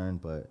difficult to learn.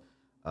 But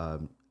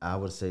I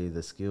would say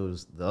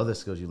the other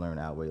skills you learn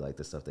outweigh like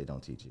the stuff they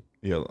don't teach you.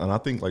 Yeah, and I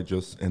think like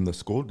just in the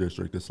school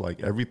district, it's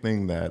like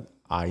everything that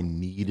I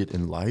needed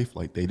in life,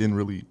 like they didn't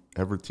really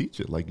ever teach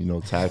it. Like, you know,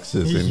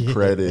 taxes and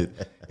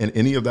credit and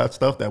any of that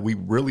stuff that we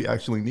really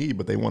actually need,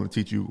 but they want to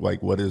teach you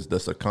like what is the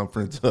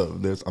circumference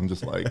of this. I'm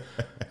just like,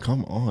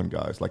 come on,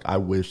 guys. Like I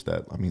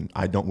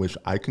don't wish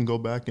I can go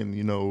back and,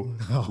 you know,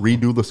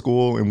 redo the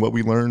school and what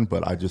we learned,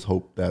 but I just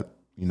hope that,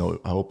 you know,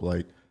 I hope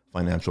like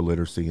financial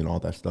literacy and all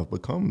that stuff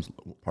becomes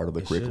part of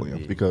the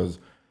curriculum, because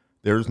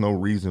there's no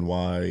reason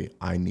why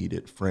I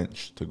needed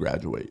French to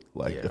graduate.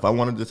 Like if I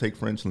wanted to take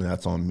French, then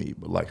that's on me.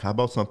 But like, how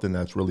about something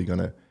that's really going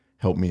to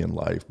help me in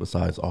life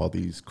besides all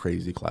these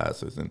crazy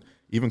classes? And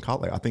even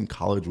college, I think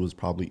college was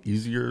probably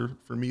easier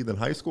for me than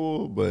high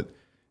school, but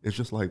it's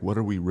just like, what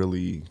are we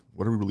really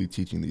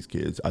teaching these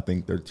kids? I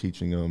think they're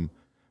teaching them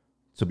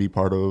to be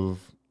part of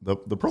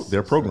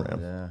their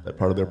program,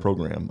 part of their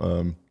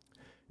program.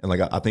 And like,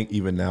 I think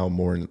even now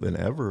more than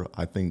ever,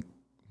 I think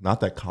not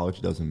that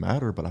college doesn't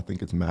matter, but I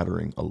think it's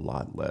mattering a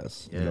lot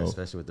less. Yeah, you know?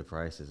 Especially with the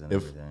prices and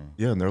everything.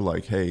 Yeah, and they're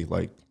like, hey,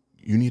 like,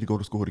 you need to go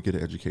to school to get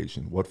an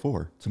education. What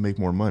for? To make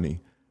more money.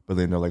 But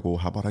then they're like, well,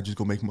 how about I just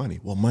go make money?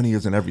 Well, money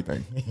isn't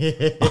everything.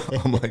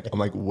 I'm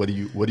like, what do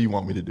you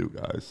want me to do,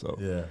 guys? So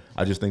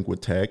I just think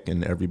with tech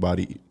and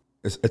everybody,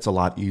 it's a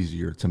lot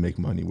easier to make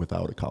money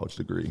without a college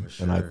degree.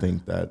 Sure. And I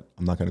think that,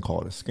 I'm not going to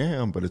call it a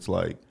scam, but it's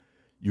like,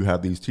 you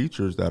have these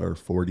teachers that are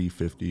 40,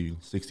 50,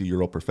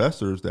 60-year-old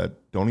professors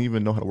that don't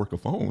even know how to work a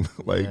phone.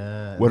 Like,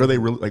 what are they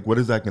really, like, what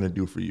is that going to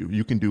do for you?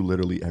 You can do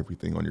literally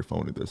everything on your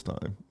phone at this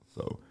time.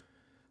 So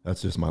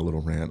that's just my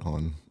little rant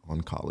on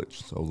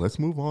college. So let's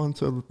move on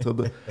to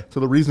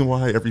the reason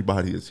why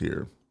everybody is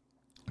here.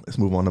 Let's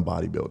move on to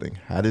bodybuilding.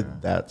 How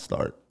did that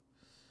start?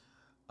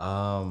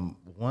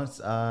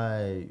 Once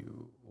I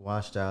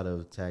washed out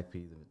of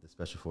TACP, the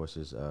Special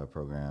Forces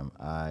program,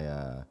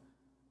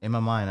 in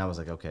my mind, I was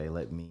like, okay,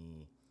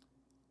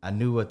 I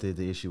knew what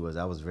the issue was.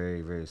 I was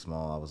very, very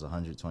small. I was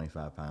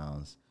 125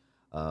 pounds.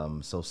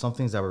 So some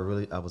things I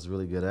was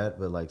really good at,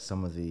 but like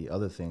some of the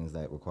other things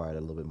that required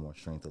a little bit more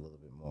strength, a little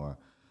bit more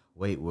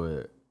weight,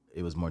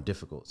 it was more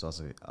difficult. So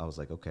I was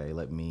like, okay,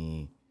 let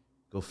me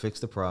go fix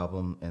the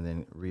problem and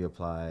then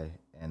reapply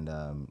and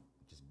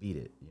just beat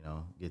it, you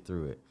know, get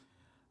through it.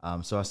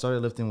 So I started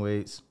lifting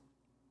weights,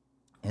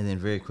 and then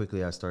very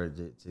quickly I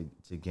started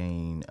to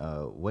gain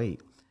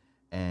weight.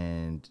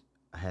 And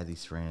I had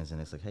these friends, and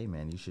it's like, hey,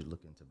 man, you should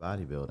look into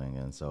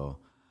bodybuilding. And so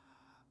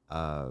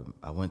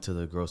I went to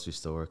the grocery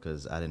store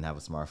because I didn't have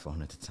a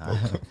smartphone at the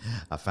time. Okay.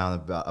 I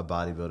found a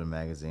bodybuilding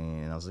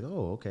magazine, and I was like,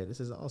 oh, okay, this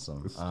is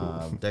awesome.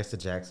 Cool. Dexter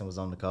Jackson was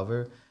on the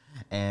cover.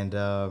 And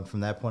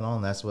from that point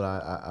on, that's what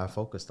I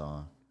focused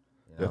on.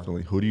 You know?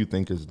 Definitely. Who do you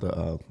think is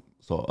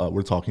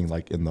we're talking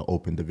like in the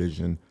open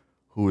division,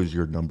 who is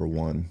your number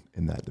one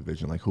in that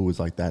division? Like, who is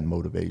like that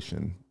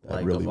motivation that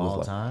like really of all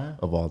was time?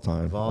 Like of all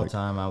time? Of all like,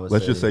 time, I would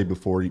let's just say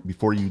before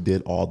you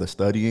did all the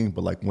studying,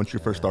 but like once you're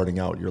first starting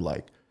out, you're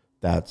like,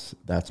 that's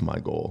my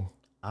goal.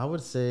 I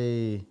would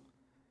say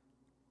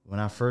when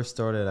I first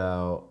started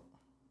out,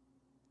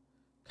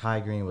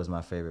 Kai Green was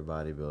my favorite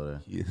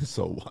bodybuilder. He is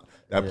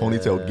that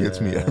ponytail gets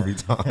me every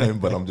time,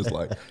 but I'm just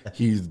like,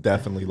 he's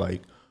definitely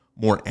like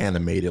more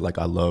animated. Like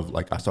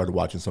I started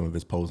watching some of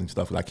his posing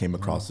stuff, and I came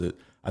across it.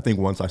 I think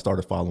once I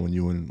started following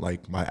you, and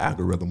like my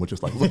algorithm was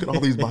just like, look at all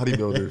these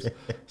bodybuilders.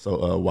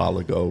 So a while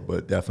ago,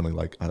 but definitely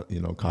like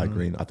Kai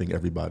Green. I think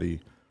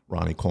everybody,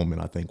 Ronnie Coleman,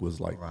 I think was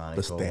like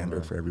the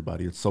standard for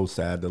everybody. It's so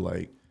sad to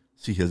like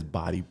see his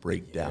body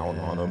break down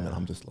on him, and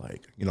I'm just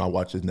like, you know, I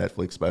watched his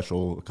Netflix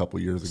special a couple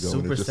years ago,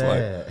 Super and it's just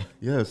sad. like,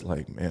 yeah, it's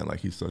like, man, like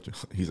he's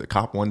a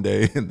cop one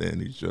day, and then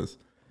he's just,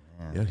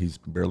 he's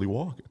barely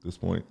walk at this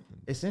point.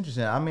 It's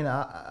interesting. I mean,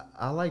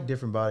 I like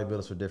different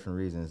bodybuilders for different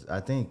reasons.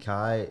 I think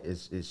Kai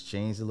is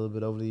changed a little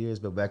bit over the years,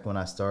 but back when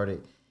I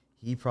started,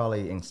 he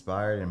probably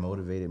inspired and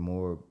motivated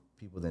more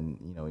people than,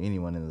 you know,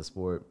 anyone in the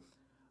sport.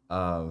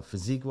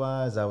 Physique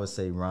wise, I would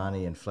say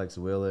Ronnie and Flex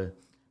Wheeler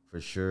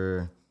for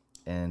sure,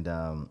 and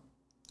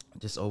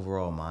just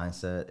overall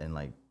mindset and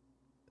like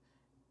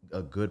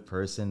a good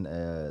person.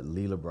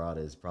 Lee Labrada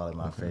is probably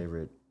my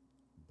favorite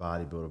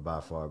bodybuilder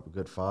by far.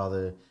 Good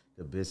father,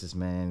 good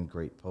businessman,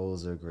 great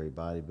poser, great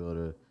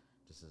bodybuilder,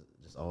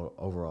 just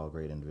overall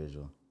great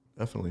individual.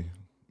 Definitely,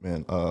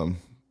 man.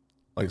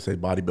 Like I say,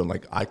 bodybuilding,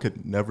 like I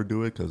could never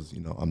do it because,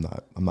 you know,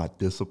 I'm not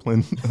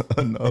disciplined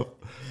enough.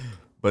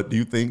 But do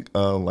you think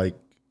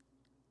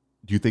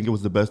it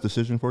was the best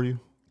decision for you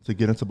to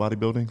get into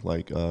bodybuilding?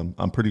 Like,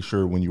 I'm pretty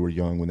sure when you were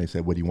young, when they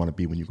said, what do you want to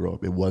be when you grow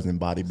up? It wasn't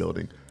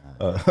bodybuilding.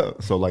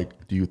 So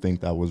like, do you think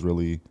that was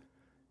really,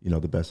 you know,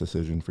 the best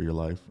decision for your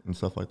life and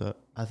stuff like that?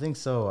 I think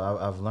so.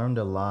 I've learned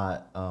a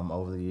lot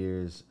over the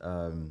years.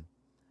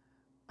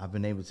 I've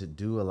been able to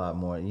do a lot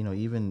more. You know,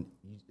 even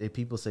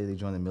people say they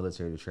join the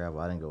military to travel.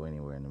 I didn't go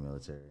anywhere in the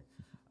military.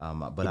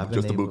 But I've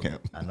been just a boot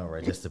camp. I know,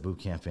 right? Just a boot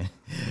camping.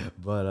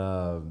 But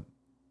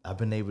I've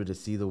been able to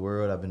see the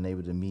world. I've been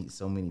able to meet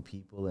so many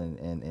people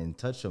and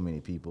touch so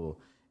many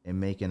people and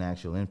make an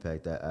actual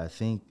impact. I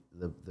think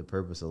the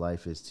purpose of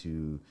life is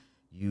to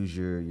use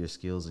your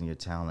skills and your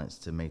talents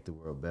to make the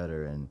world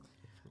better. And,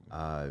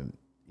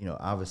 you know,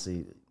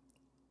 obviously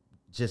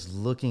just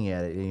looking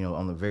at it, you know,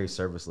 on the very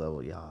surface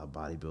level,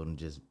 bodybuilding,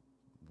 just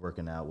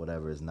working out,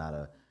 whatever, is not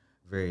a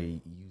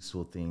very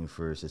useful thing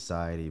for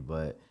society.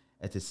 But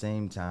at the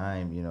same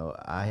time, you know,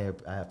 I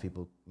have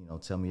people, you know,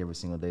 tell me every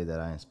single day that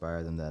I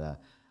inspire them, that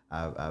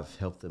I've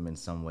helped them in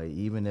some way,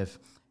 even if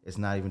it's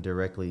not even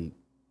directly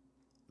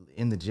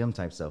in the gym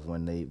type stuff.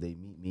 When they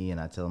meet me and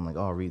I tell them like,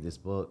 oh, read this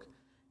book,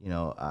 you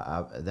know,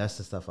 I that's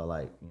the stuff I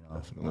like,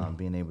 you know,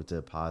 being able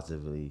to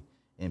positively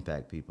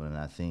impact people. And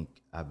I think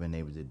I've been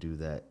able to do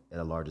that at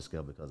a larger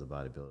scale because of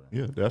bodybuilding.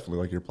 Yeah, definitely.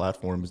 Like your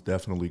platform has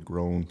definitely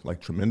grown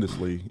like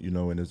tremendously, you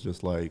know, and it's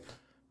just like,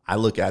 I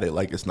look at it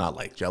like it's not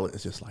like jealous.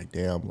 It's just like,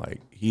 damn,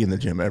 like he in the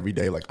gym every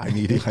day. Like I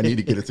need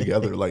to get it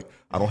together. Like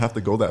I don't have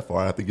to go that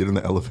far. I have to get in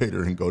the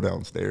elevator and go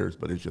downstairs.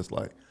 But it's just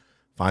like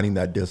finding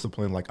that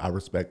discipline. Like I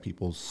respect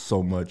people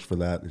so much for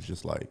that. It's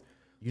just like,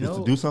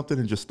 to do something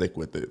and just stick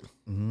with it.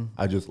 Mm-hmm.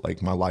 I just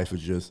like, my life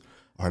is just,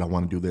 all right, I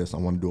want to do this. I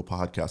want to do a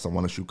podcast. I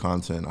want to shoot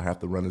content. I have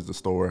to run as the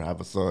store. I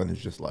have a son.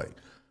 It's just like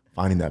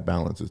finding that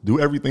balance. Is do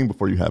everything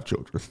before you have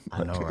children.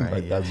 I know, right?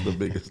 Like that's the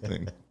biggest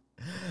thing.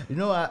 You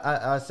know,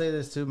 I say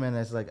this too, man.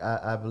 It's like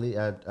I believe,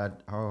 I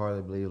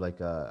wholeheartedly believe,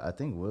 like I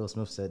think Will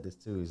Smith said this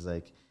too. He's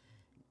like,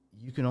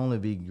 you can only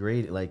be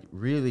great, like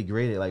really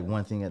great at like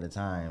one thing at a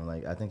time.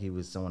 Like I think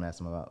someone asked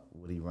him about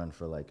would he run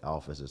for like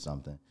office or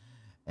something,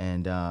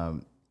 and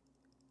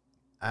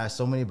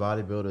so many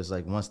bodybuilders,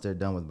 like once they're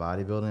done with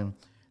bodybuilding,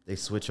 they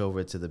switch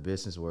over to the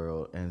business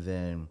world, and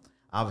then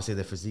obviously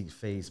their physique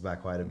fades by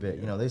quite a bit.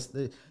 You know,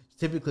 they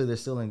typically they're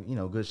still in, you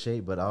know, good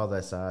shape, but all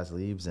that size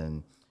leaves.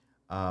 And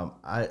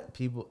I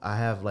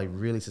have like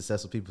really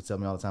successful people tell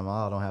me all the time, oh,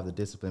 I don't have the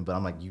discipline, but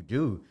I'm like, you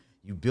do.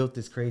 You built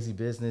this crazy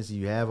business.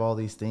 You have all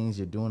these things.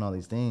 You're doing all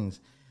these things.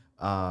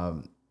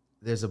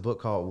 There's a book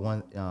called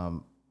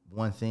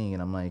One Thing,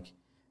 and I'm like,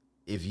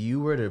 if you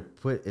were to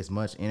put as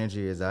much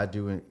energy as I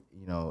do,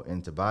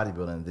 into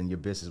bodybuilding, then your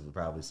business would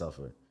probably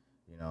suffer.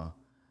 You know.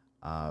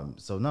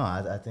 So no,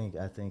 I think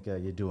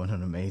you're doing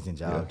an amazing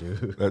job,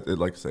 dude.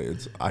 Like I say,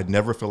 I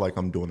never feel like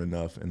I'm doing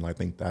enough, and I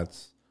think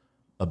that's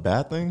a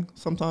bad thing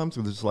sometimes.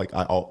 Because it's like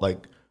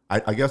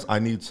I guess I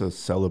need to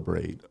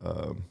celebrate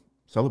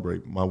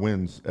my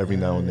wins every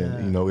now and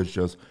then. You know,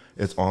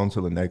 it's on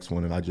to the next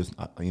one, and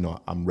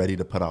I'm ready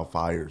to put out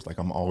fires. Like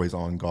I'm always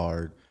on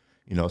guard.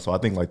 You know, so I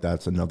think like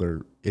that's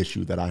another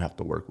issue that I have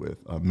to work with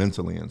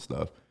mentally and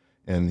stuff.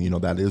 And, you know,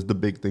 that is the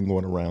big thing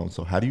going around.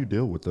 So how do you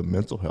deal with the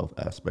mental health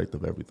aspect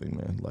of everything,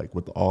 man? Like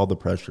with all the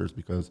pressures,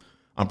 because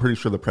I'm pretty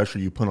sure the pressure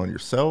you put on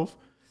yourself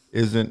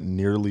isn't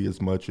nearly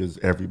as much as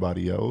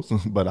everybody else.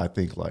 But I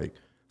think like,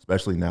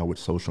 especially now with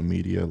social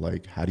media,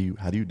 like how do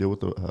you deal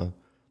with the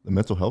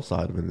mental health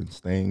side of it and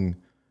staying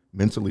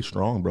mentally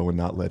strong, bro, and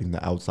not letting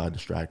the outside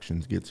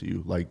distractions get to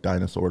you like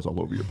dinosaurs all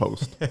over your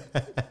post?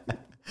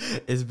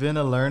 It's been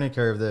a learning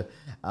curve.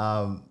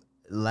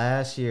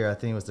 Last year, I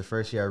think it was the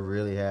first year I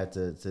really had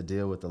to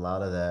deal with a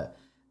lot of that.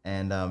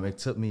 And it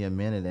took me a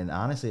minute. And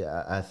honestly,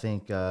 I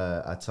think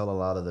I tell a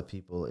lot of the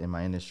people in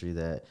my industry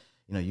that,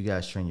 you know, you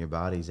guys train your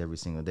bodies every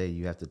single day.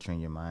 You have to train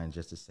your mind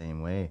just the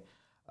same way.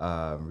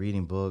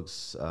 Reading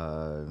books,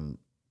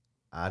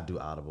 I do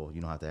Audible.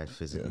 You don't have to actually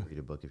physically read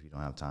a book if you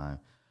don't have time.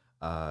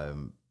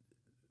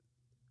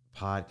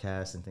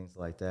 Podcasts and things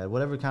like that.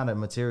 Whatever kind of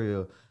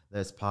material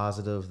that's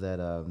positive,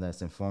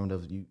 that's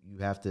informative, you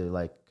have to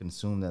like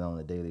consume that on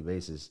a daily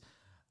basis,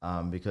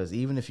 because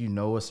even if you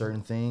know a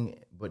certain thing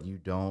but you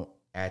don't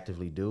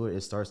actively do it,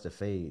 it starts to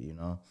fade, you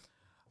know.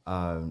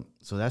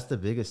 So that's the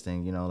biggest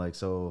thing, you know, like,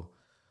 so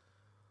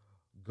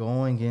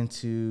going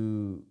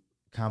into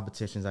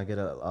competitions, I get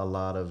a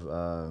lot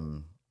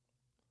of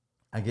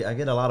I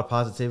get a lot of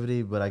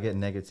positivity, but I get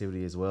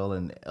negativity as well.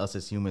 And us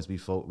as humans, we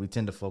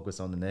tend to focus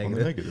on the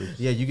negative.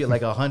 Yeah, you get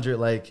like 100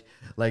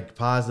 like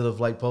positive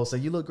like posts.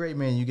 Like, you look great,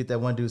 man. You get that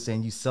one dude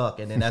saying you suck,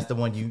 and then that's the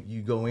one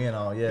you go in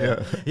on.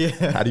 Yeah.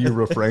 How do you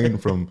refrain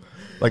from,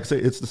 like, say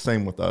it's the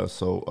same with us.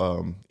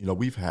 So you know,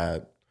 we've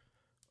had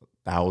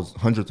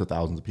hundreds of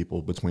thousands of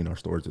people between our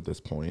stores at this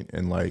point,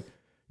 and like,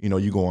 you know,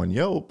 you go on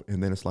Yelp,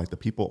 and then it's like the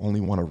people only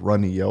want to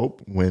run to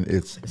Yelp when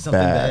it's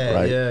bad,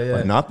 right? Yeah.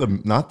 Like, not the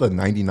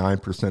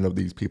 99% of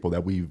these people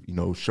that we've, you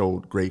know,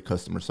 showed great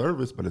customer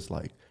service, but it's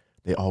like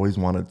they always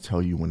want to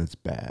tell you when it's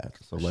bad.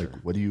 So like,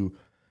 what do you,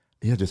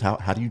 just how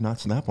do you not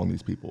snap on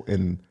these people?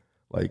 And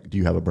like, do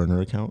you have a burner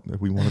account that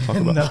we want to talk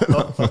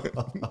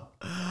about? No.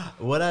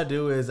 What I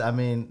do is, I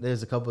mean,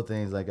 there's a couple of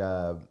things. Like,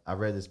 I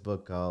read this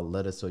book called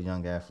Letters to a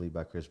Young Athlete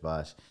by Chris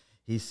Bosh.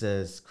 He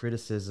says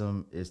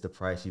criticism is the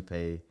price you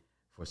pay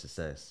for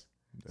success.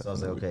 Definitely. So I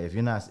was like, okay, if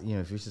you're not, you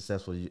know, if you're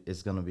successful,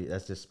 it's gonna be,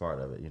 that's just part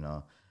of it, you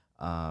know.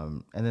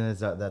 And then there's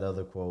that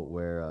other quote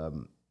where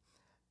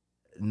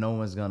no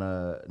one's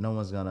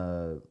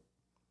gonna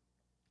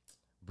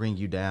bring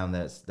you down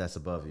that's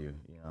above you,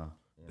 you know.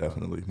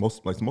 Definitely.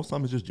 Most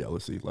times it's just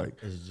jealousy. Like,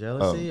 it's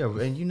jealousy,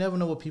 and you never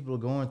know what people are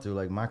going through.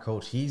 Like, my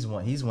coach, he's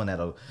one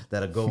that'll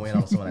go in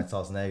on someone that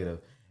talks negative.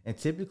 And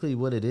typically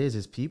what it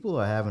is people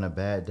are having a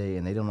bad day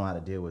and they don't know how to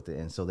deal with it,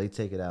 and so they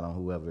take it out on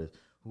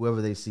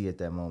whoever they see at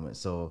that moment.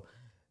 So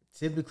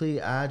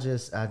typically I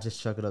just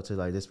chuck it up to,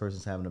 like, this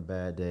person's having a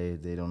bad day.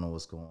 They don't know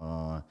what's going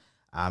on.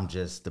 I'm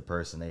just the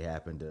person they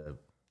happen to,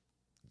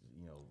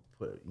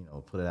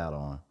 put it out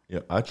on.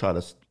 Yeah,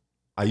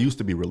 I used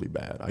to be really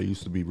bad. I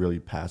used to be really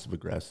passive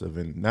aggressive,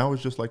 and now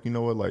it's just like, you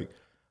know what, like,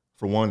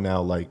 for one,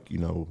 now, like, you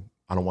know,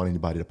 I don't want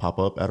anybody to pop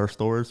up at our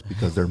stores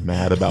because they're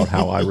mad about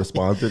how I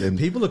responded. And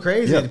people are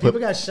crazy. Yeah, people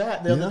got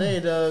shot the other day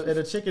at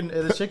a chicken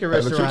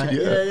restaurant.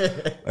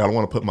 I don't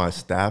want to put my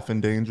staff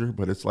in danger,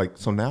 but it's like,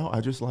 so now I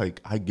just,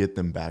 like, I get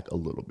them back a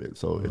little bit.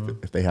 So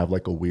if they have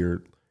like a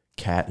weird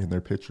cat in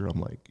their picture, I'm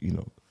like, you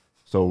know,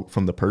 so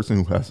from the person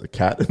who has a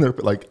cat in their,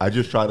 like, I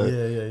just try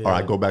to, or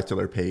I go back to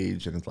their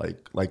page, and it's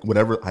like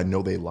whatever I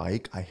know they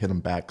like, I hit them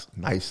back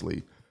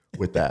nicely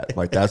with that.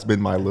 Like, that's been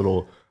my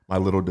little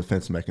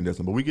defense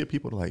mechanism. But we get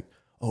people to, like,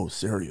 oh,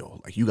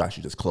 cereal, like, you guys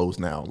should just close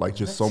now. Like,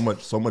 just so much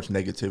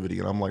negativity.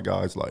 And I'm like,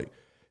 guys, like,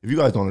 if you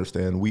guys don't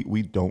understand,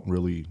 we don't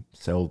really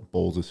sell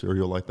bowls of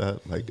cereal like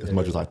that, like, as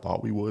much as I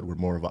thought we would. We're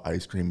more of an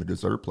ice cream and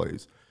dessert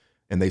place.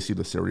 And they see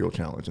the cereal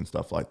challenge and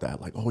stuff like that.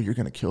 Like, oh, you're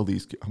going to kill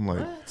these kids. I'm like,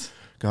 what?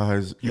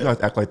 Guys, you guys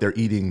act like they're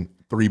eating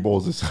 3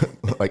 bowls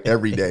of like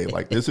every day.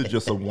 Like, this is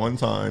just a one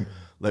time,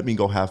 let me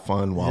go have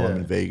fun while I'm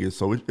in Vegas.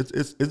 So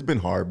it's been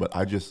hard, but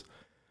I just,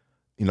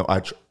 you know,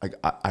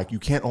 you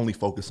can't only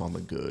focus on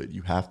the good.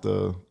 You have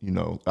to, you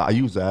know, I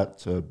use that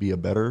to be a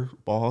better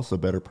boss, a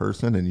better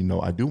person. And, you know,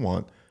 I do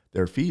want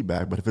their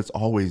feedback, but if it's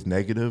always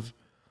negative,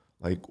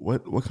 like,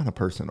 what kind of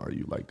person are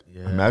you? Like,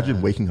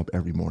 imagine waking up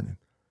every morning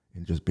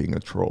and just being a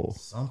troll.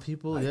 Some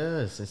people, like,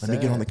 yes. Let me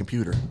get on the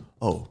computer.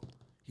 Oh,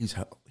 he's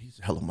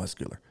hella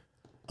muscular.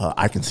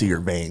 I can see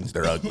your veins.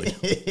 They're ugly.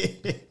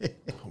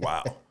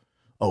 Wow.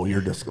 Oh,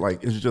 you're just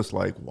like, it's just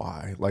like,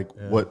 why? Like,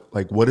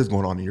 what is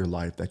going on in your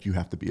life that you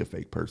have to be a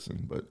fake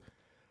person? But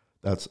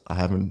I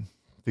haven't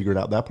figured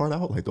out that part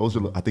out. Like,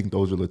 I think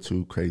those are the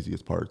two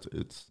craziest parts.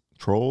 It's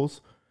trolls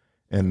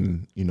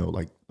and, you know,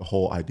 like, the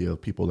whole idea of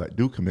people that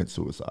do commit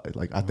suicide.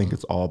 Like, I think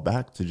it's all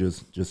back to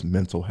just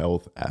mental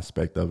health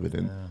aspect of it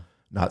and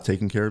not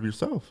taking care of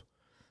yourself.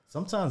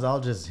 Sometimes I'll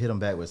just hit them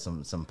back with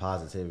some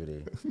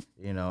positivity,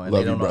 you know, and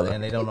they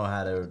don't know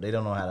how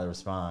to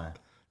respond.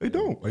 They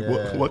don't.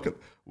 Like,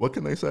 what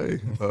can they say?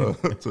 All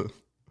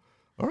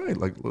right,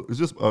 like, it's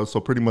just so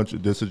pretty much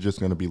this is just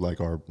going to be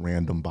like our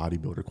random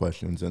bodybuilder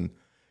questions, and,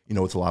 you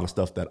know, it's a lot of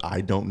stuff that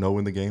I don't know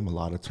in the game, a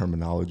lot of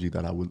terminology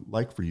that I would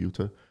like for you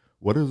to.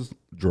 What does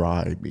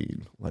dry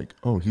mean? Like,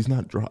 oh, he's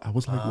not dry. I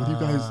was like, what are you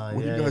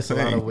guys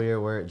saying? A lot of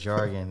weird word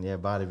jargon. Yeah,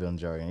 bodybuilding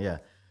jargon. Yeah.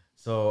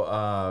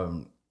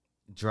 So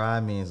dry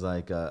means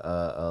like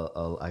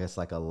I guess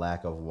like a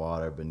lack of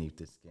water beneath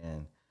the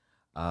skin.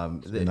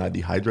 Not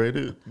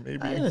dehydrated,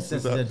 maybe. In a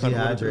sense,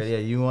 dehydrated. Yeah,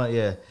 you want.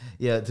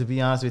 Yeah. To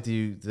be honest with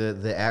you,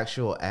 the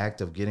actual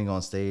act of getting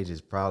on stage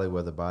is probably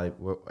where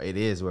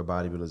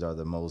bodybuilders are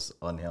the most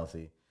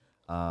unhealthy.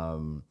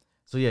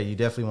 So yeah, you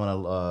definitely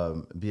want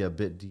to be a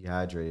bit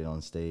dehydrated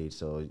on stage,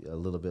 so a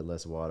little bit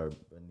less water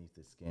beneath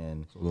the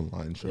skin. So the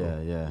line show.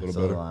 Yeah. A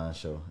little line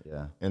show.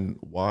 Yeah. And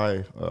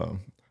why?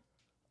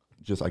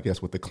 Just, I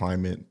guess, with the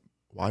climate,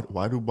 why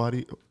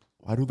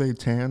do they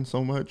tan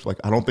so much? Like,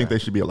 I don't think they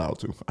should be allowed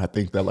to. I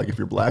think that, like, if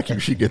you're black, you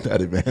should get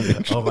that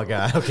advantage. Oh my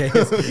God. Okay.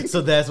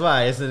 So that's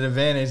why it's an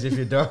advantage if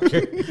you're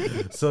darker.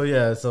 So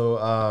yeah.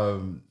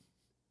 So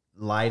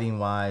lighting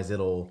wise,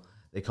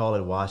 they call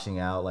it washing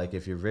out. Like,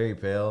 if you're very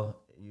pale,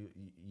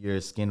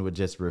 your skin would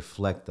just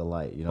reflect the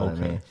light. You know what I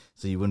mean?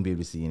 So you wouldn't be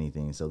able to see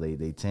anything. So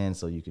they tan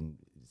so you can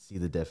see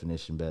the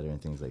definition better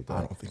and things like that. I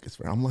don't think it's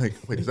fair. I'm like,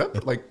 wait, is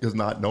that like is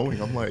not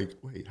knowing? I'm like,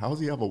 wait, how does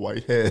he have a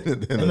white head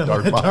and then a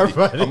dark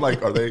body? I'm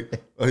like, are they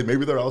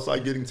maybe they're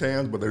outside getting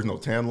tans, but there's no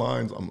tan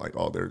lines? I'm like,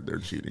 oh, they're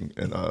cheating.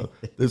 And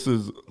this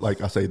is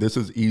like I say, this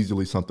is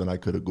easily something I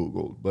could have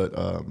Googled. But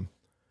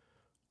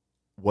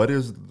what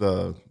is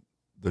the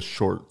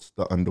shorts,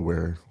 the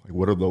underwear? Like,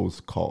 what are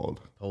those called?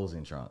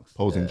 Posing trunks.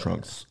 Posing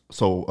trunks.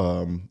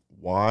 So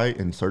why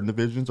in certain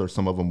divisions are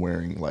some of them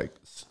wearing like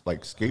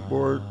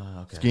skateboard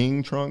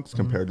skiing trunks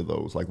compared to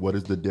those? Like, what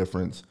is the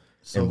difference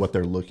in what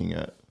they're looking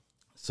at?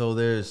 So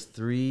there's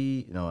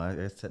three. No, I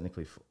guess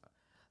technically,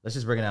 let's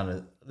just break it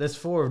down. There's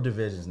 4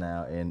 divisions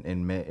now.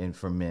 And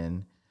for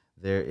men,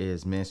 there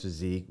is men's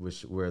physique,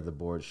 which wear the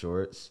board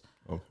shorts.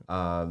 Okay.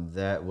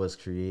 That was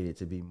created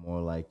to be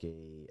more like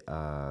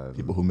a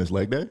people who miss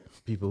leg day.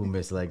 People who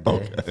miss leg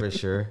day for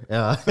sure.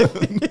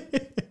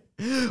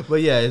 But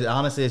yeah,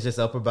 honestly, it's just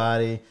upper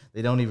body.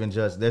 They don't even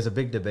judge. There's a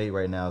big debate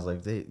right now. It's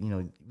like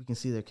we can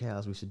see their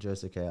calves. We should judge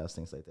their calves,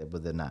 things like that.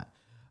 But they're not.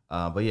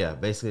 But yeah,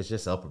 basically, it's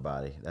just upper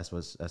body. That's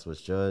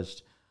what's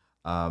judged.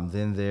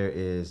 Then there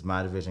is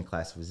my division,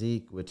 classic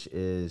physique, which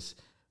is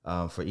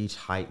for each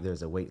height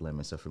there's a weight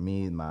limit. So for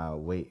me, my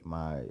weight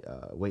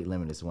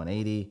limit is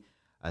 180.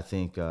 I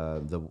think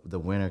the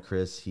winner,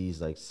 Chris,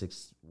 he's like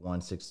 6'1",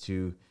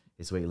 6'2".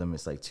 His weight limit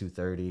is like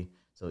 230.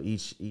 So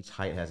each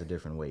height has a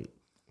different weight.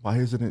 Why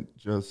isn't it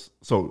just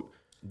so?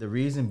 The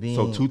reason being,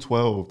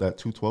 212, that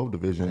 212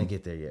 division. I didn't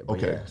get there yet.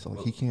 Okay, yeah. So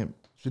he can't.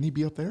 Shouldn't he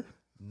be up there?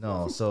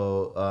 No.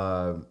 So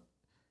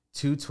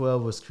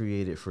 212 was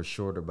created for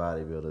shorter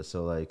bodybuilders.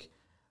 So like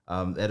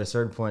at a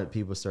certain point,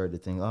 people started to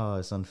think, oh,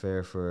 it's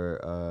unfair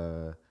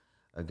for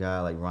a guy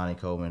like Ronnie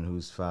Coleman,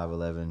 who's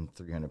 5'11",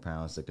 300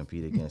 pounds, to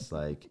compete against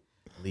like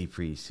Lee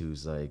Priest,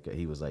 who's like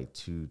he was like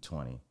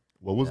 220.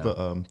 What was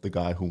the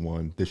guy who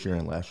won this year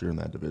and last year in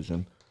that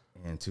division?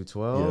 In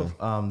 212,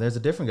 yeah. There's a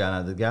different guy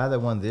now. The guy that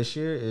won this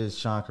year is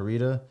Sean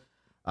Carita.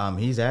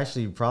 He's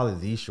actually probably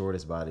the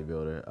shortest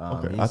bodybuilder.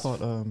 Okay, I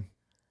thought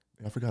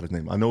I forgot his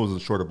name. I know it was a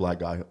shorter black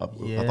guy.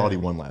 I thought he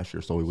won last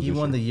year, so he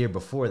won the year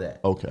before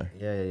that. Okay.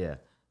 Yeah.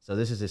 So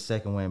this is his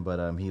second win,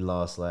 but he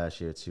lost last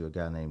year to a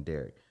guy named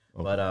Derek.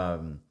 Okay.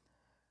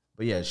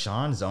 But yeah,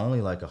 Sean's only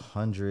like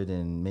 100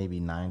 and maybe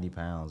 90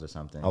 pounds or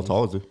something. How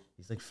tall is he?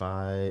 He's like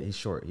 5. He's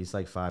short. He's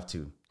like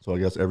 5'2". So I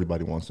guess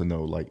everybody wants to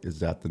know, like, is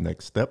that the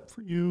next step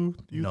for you?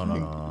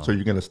 No. So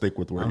you're gonna stick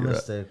with where you're at? I'm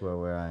gonna stick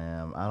where I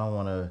am. I don't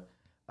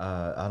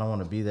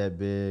want to be that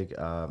big.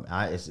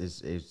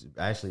 It's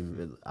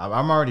actually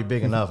I'm already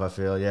big enough. I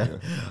feel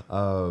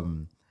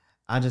I'm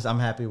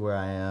happy where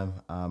I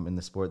am in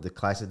the sport. The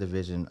classic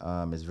division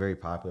is very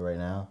popular right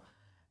now.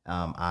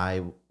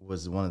 I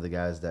was one of the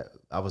guys that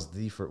I was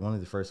one of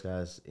the first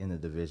guys in the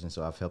division,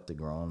 so I've helped it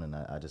grow, and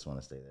I just want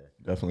to stay there.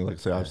 Definitely, like I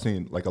say, I've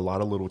seen like a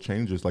lot of little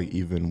changes. Like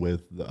even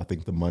with I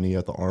think the money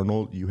at the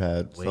Arnold, you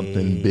had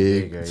something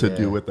big bigger, to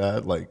do with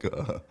that. Like,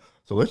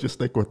 so let's just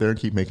stick with there and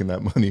keep making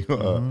that money.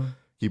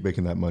 Keep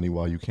making that money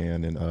while you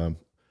can, and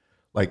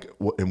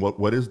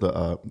what is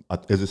the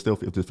is it still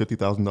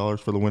 $50,000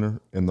 for the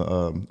winner in the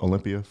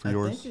Olympia for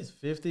yours? I think it's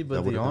 50,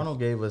 but the Arnold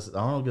gives a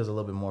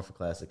little bit more for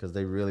classic because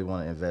they really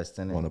want to invest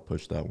in it. Want to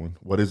push that one.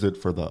 What is it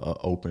for the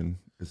open?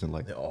 Isn't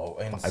like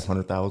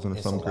 500,000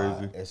 or something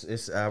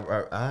crazy?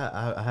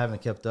 I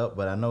haven't kept up,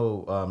 but I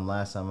know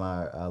last time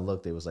I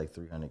looked, it was like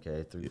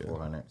 300K,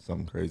 400,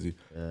 something crazy.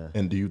 Yeah.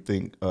 And do you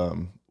think?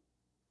 Well,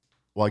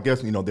 I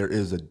guess there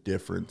is a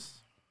difference.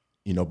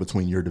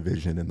 Between your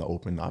division and the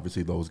open,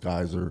 obviously those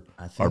guys are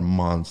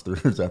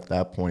monsters at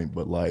that point.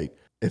 But like,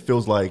 it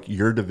feels like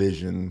your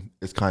division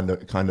is kind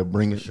of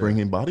bringing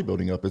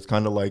bodybuilding up. It's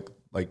kind of like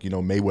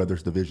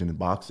Mayweather's division in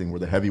boxing, where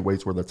the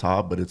heavyweights were the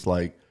top, but it's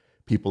like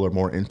people are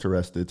more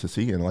interested to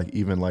see, and like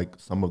even like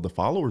some of the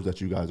followers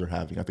that you guys are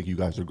having. I think you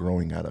guys are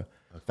growing at a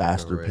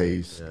faster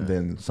pace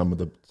than some of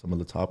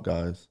the top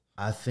guys.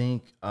 I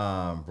think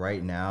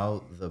right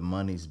now the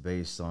money's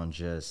based on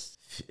just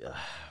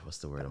what's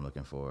the word I'm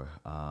looking for?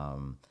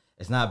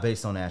 It's not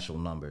based on actual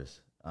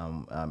numbers.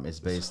 It's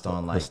based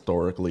on like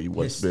historically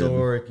what's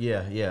been.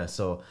 Yeah.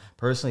 So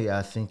personally,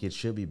 I think it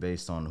should be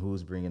based on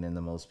who's bringing in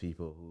the most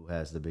people, who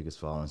has the biggest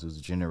followings, who's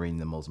generating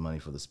the most money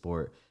for the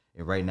sport.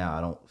 And right now,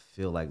 I don't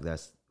feel like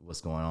that's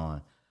what's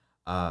going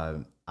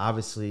on.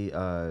 Obviously,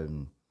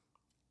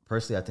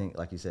 personally, I think,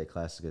 like you said,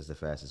 classic is the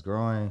fastest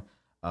growing.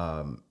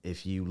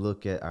 If you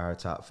look at our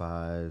top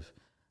 5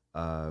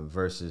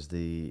 versus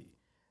the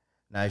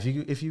now, if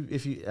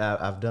you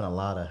I've done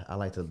I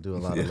like to do a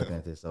lot of looking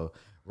at this. So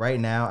right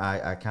now,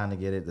 I kind of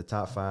get it. The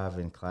top 5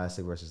 in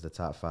classic versus the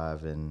top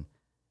 5 in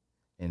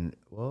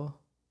well,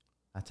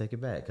 I take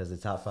it back because the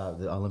top 5,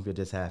 the Olympia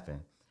just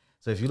happened.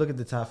 So if you look at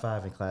the top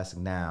 5 in classic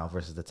now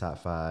versus the top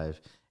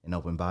 5 in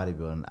open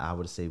bodybuilding, I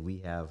would say we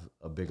have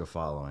a bigger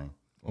following.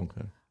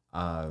 Okay.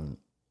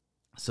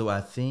 So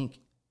I think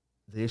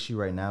the issue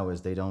right now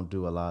is they don't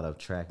do a lot of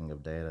tracking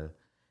of data.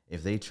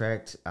 If they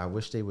tracked, I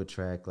wish they would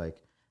track like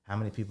how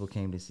many people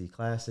came to see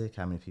classic,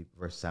 how many people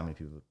versus how many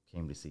people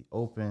came to see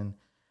open,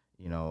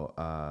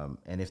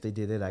 and if they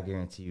did it, I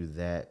guarantee you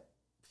that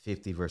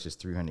 50 versus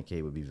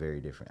 300K would be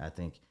very different. I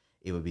think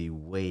it would be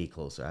way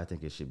closer. I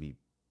think it should be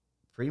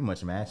pretty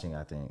much matching,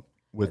 I think,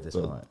 at this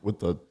point. With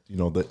the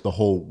the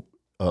whole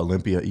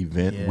Olympia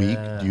event week,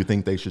 do you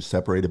think they should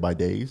separate it by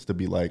days to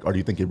be like, or do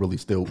you think it really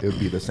still it would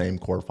be the same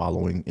core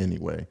following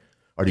anyway?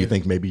 Or do you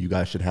think maybe you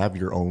guys should have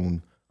your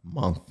own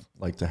month,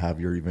 like to have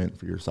your event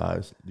for your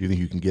size? Do you think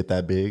you can get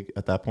that big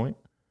at that point?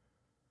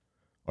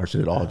 Or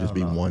should it all just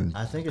be one?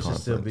 I think it should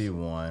still be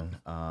one.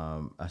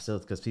 I still,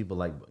 because people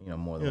like,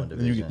 more than one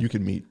division. You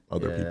can meet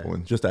other people,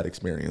 and just that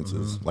experience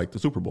is like the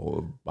Super Bowl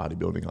of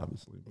bodybuilding,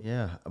 obviously.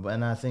 Yeah,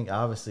 and I think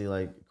obviously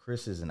like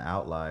Chris is an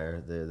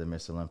outlier, the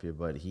Mr. Olympia,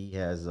 but he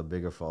has a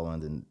bigger following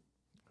than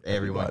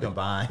everyone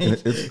combined.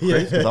 It's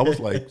crazy because I was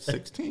like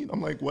 16.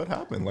 I'm like, what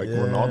happened? Like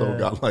Ronaldo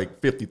got like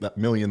 50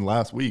 million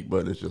last week,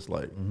 but it's just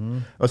like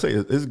I say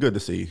it's good to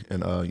see,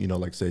 and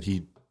like I said,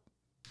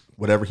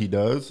 whatever he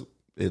does,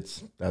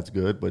 that's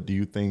good. But do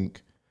you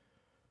think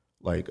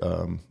like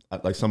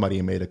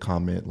somebody made a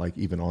comment like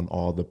even on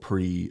all the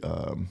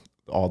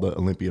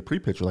Olympia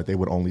pre-picture, like they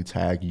would only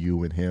tag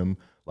you and him?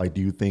 Like,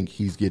 do you think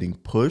he's getting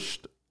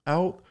pushed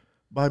out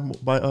by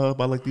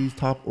like these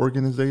top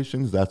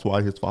organizations? That's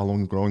why his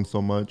following is growing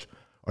so much?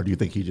 Or do you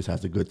think he just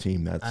has a good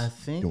team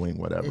that's doing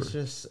whatever? It's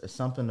just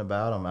something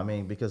about him. I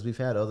mean, because we've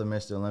had other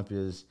Mr.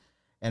 Olympias,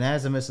 and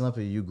as a Mr.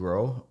 Olympia, you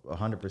grow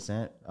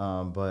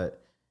 100%. But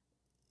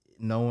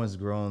no one's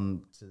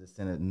grown to the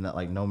extent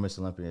like no Mr.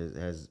 Olympia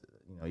has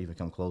even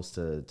come close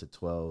to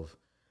 12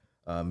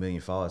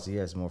 million followers. He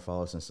has more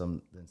followers than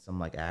some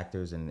like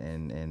actors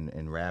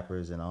and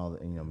rappers and all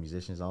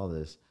musicians. All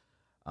this,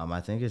 I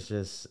think it's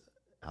just.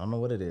 I don't know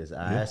what it is.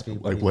 I ask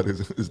people. Like, what is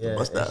it? Is the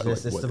mustache?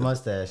 It's the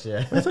mustache,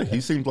 yeah.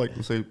 He seems like,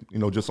 say,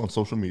 just on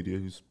social media,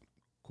 he's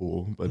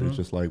cool, but it's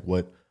just like,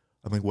 what?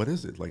 I'm like, what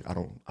is it? Like, I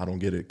don't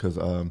get it. Because,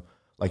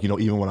 like,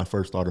 even when I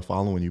first started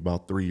following you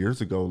about 3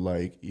 years ago,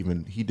 like,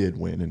 even he did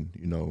win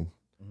and,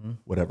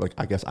 whatever. Like,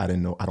 I guess I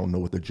don't know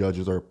what the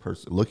judges are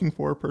looking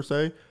for, per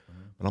se.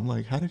 But I'm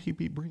like, how did he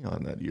beat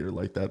Breon that year?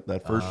 Like,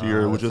 that first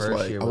year, it was just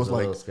like, I was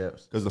like,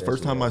 because the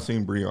first time I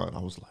seen Breon, I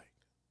was like,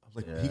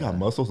 he got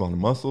muscles on the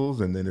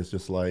muscles, and then it's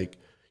just like,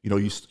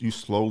 you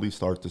slowly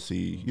start to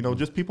see,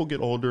 just people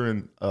get older,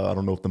 and I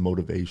don't know if the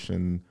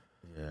motivation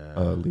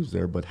leaves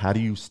there, but how do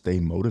you stay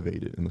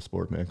motivated in the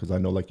sport, man? Because I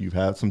know like you've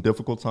had some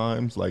difficult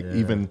times, like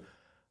even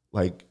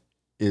like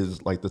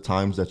is like the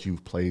times that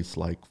you've placed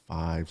like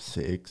 5,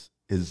 6,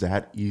 is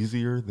that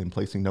easier than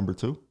placing number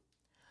 2?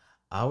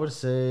 I would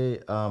say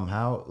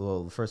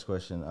the first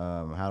question,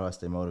 how do I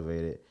stay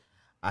motivated?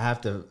 I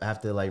have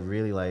to like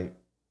really like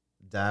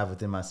dive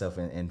within myself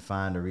and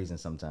find a reason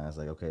sometimes.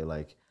 Like, okay,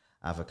 like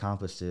I've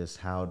accomplished this.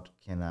 How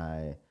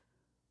can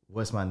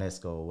what's my next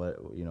goal? What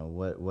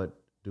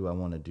do I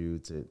want to do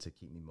to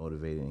keep me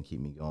motivated and keep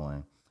me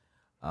going?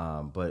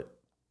 But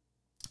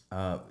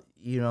I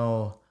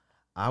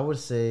would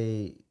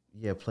say,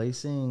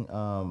 placing,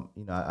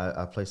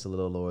 I placed a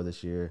little lower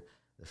this year,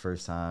 the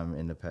first time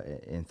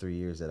in 3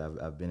 years that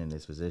I've been in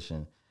this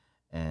position.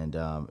 And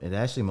it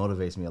actually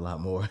motivates me a lot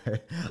more. I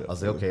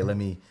was like, okay, let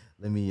me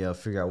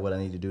figure out what I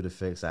need to do to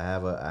fix. I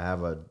have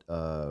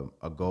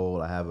a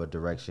goal. I have a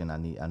direction. I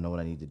know what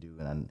I need to do,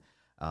 and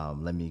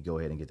let me go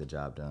ahead and get the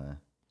job done.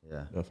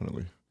 Yeah,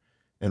 definitely.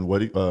 And what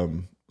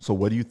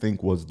do you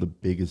think was the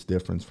biggest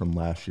difference from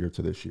last year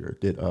to this year?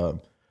 Did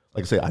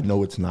like I say, I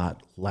know it's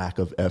not lack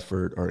of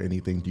effort or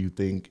anything. Do you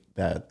think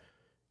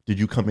did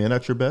you come in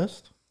at your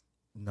best?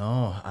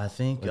 No, I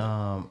think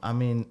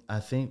I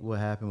think what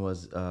happened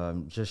was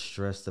just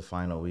stress the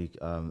final week.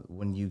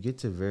 When you get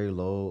to very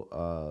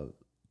low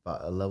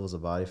levels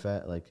of body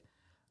fat, like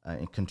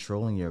and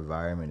controlling your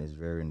environment is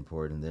very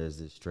important. There's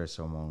this stress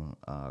hormone,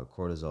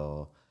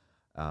 cortisol.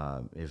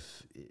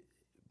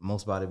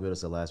 Most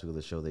bodybuilders the last week of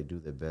the show, they do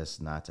their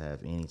best not to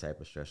have any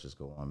type of stressors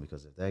go on,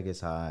 because if that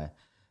gets high,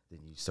 then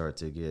you start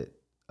to get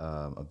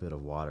a bit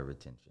of water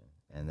retention,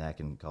 and that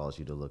can cause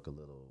you to look a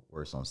little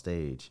worse on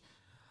stage.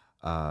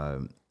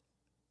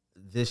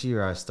 This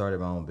year I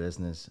started my own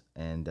business,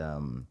 and there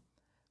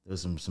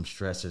was some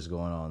stressors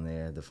going on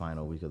there the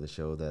final week of the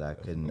show that I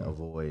couldn't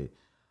avoid.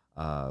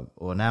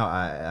 Well, now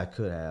I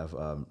could have,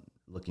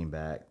 looking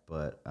back,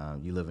 but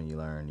you live and you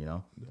learn,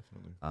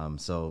 Definitely.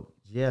 So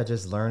yeah,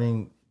 just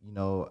learning,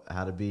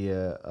 how to be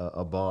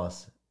a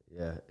boss.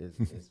 Yeah,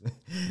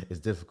 it's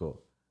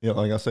difficult. Yeah,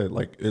 like I said,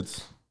 like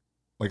it's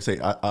like I say,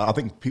 I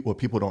think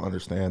people don't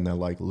understand that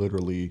like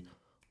literally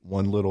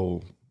one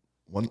little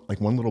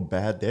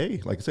bad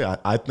day. Like I say,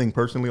 I think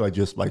personally, like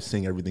just by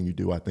seeing everything you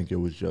do, I think it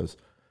was just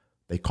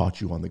they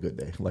caught you on the good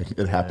day. Like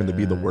it happened to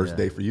be the worst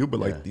day for you, but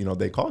like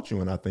they caught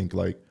you, and I think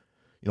like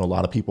a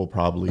lot of people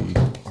probably,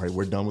 all right,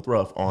 we're done with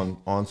Ruff,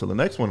 on to the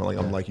next one. Like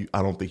I'm like,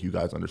 I don't think you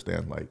guys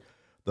understand. Like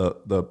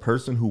the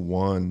person who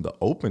won the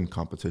open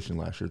competition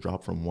last year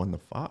dropped from 1 to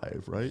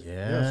 5, right?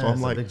 Yeah. So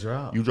I'm like, a big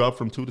drop. You dropped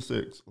from 2 to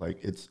 6.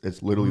 Like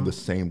it's literally the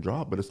same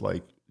drop, but it's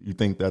like you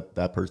think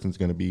that person's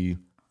gonna be.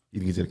 You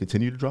think he's going to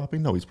continue to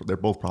dropping? No, they're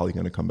both probably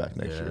going to come back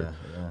next year.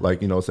 Yeah.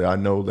 Like, say I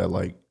know that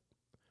like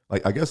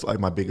I guess like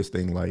my biggest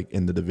thing like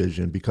in the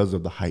division, because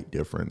of the height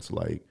difference,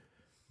 like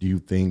do you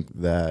think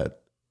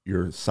that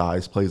your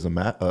size plays with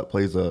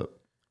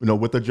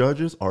the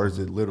judges, or is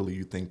it literally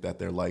you think that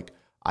they're like,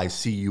 I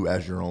see you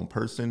as your own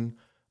person,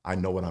 I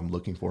know what I'm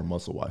looking for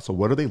muscle wise. So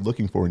what are they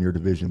looking for in your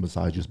division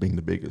besides just being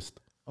the biggest?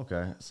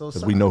 Okay, so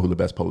because we know who the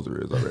best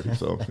poser is already.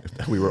 So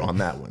if we were on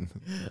that one.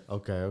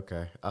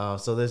 Okay.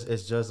 So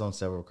it's judged on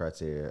several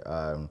criteria.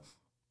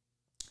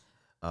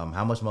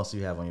 How much muscle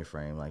you have on your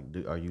frame? Like,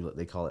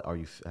 they call it?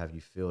 Have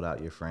you filled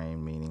out your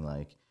frame? Meaning,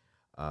 like,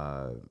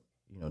 that's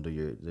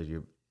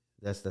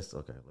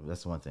okay.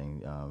 That's one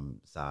thing.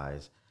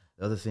 Size.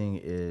 The other thing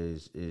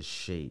is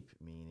shape,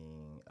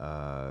 meaning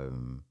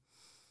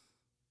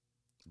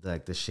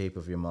like the shape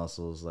of your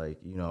muscles. Like,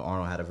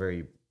 Arnold had a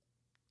very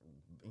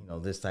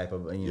this type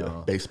of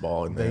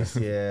baseball and base,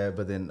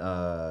 but then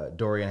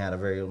Dorian had a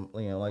very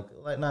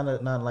like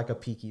not like a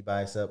peaky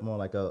bicep, more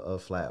like a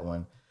flat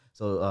one.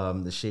 So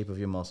the shape of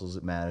your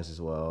muscles matters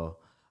as well.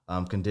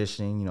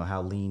 Conditioning,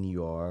 how lean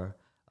you are,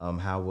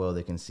 how well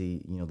they can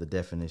see the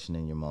definition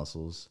in your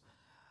muscles.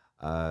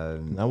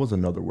 That was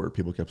another word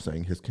people kept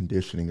saying. His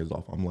conditioning is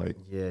off. I'm like,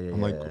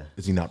 like,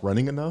 is he not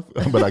running enough?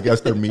 But I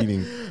guess they're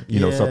meaning,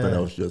 something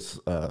else. Just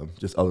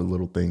other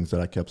little things that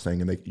I kept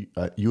saying. And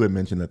you had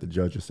mentioned that the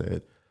judges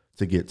said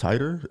to get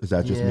tighter. Does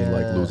that just mean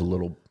like lose a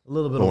little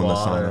bit of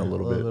water, a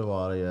little bit of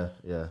water?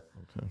 Yeah.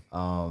 Okay.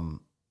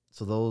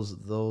 So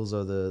those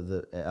are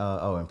the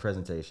and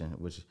presentation,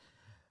 which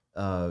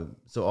so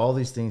all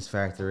these things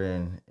factor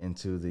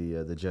into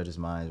the judges'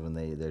 minds when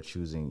they're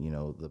choosing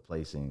the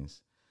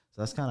placings.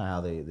 So that's kind of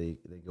how they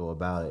go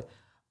about it.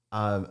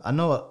 I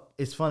know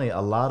it's funny.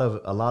 A lot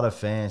of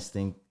fans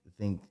think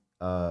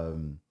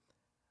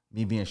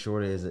me being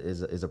short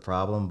is a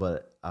problem,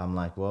 but I'm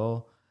like,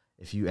 well,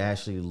 if you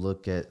actually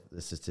look at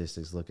the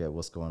statistics, look at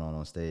what's going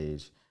on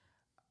stage.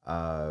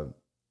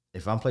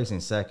 If I'm placing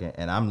second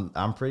and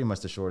I'm pretty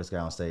much the shortest guy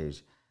on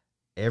stage,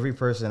 every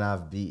person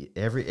I've beat,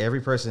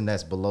 every person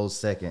that's below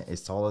second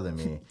is taller than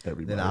me.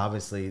 Then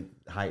obviously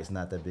height's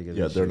not that big of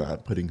an issue. They're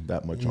not putting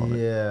that much on it.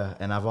 Yeah,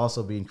 and I've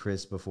also beaten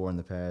Chris before in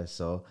the past,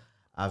 so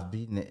I've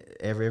beaten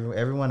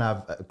everyone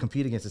I've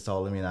competed against is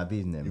taller than me, and I've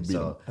beaten them.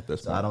 So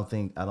I don't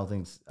think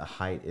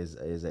height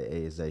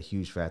is a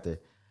huge factor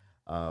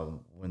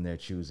when they're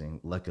choosing.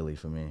 Luckily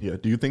for me. Yeah.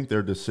 Do you think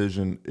their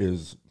decision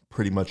is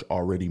pretty much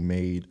already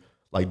made,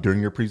 like during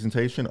your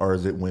presentation, or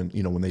is it when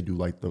they do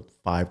like the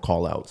 5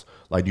 call outs?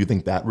 Like, do you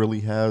think that really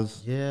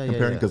has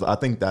comparing? Because I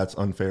think that's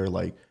unfair.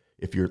 Like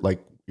if you're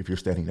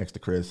standing next to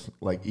Chris,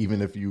 like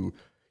even if your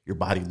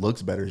body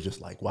looks better, it's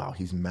just like, wow,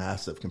 he's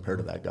massive compared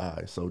to that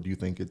guy. So do you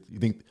think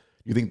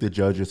the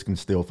judges can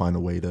still find a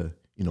way to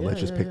let's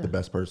just pick the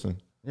best person?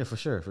 Yeah, for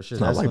sure. It's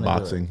not like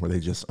boxing where they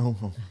just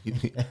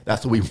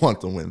that's what we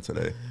want to win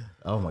today.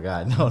 Oh my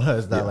God, no,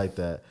 it's not like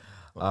that.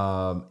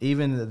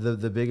 Even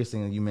the biggest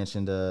thing that you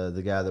mentioned,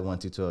 the guy that won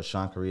 212,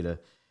 Sean Carita,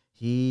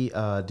 he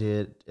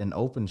did an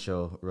open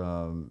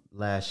show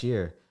last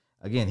year.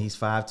 Again, he's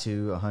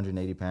 5'2",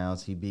 180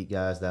 pounds. He beat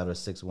guys that are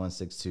 6'1",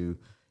 6'2",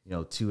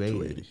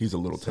 280. He's a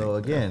little tank. So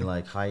again,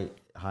 like height,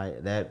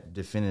 that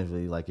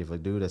definitively, like if a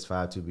dude that's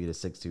 5'2" beat a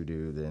 6'2"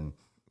 dude, then.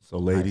 So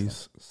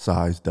ladies,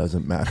 size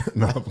doesn't matter.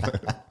 No,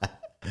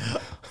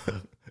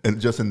 and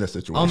just in this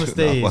situation. On the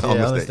stage, on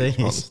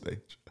the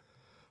stage.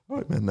 All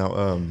right, man.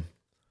 Now,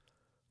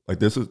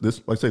 this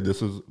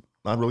is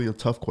not really a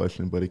tough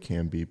question, but it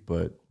can be.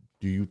 But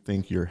do you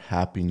think your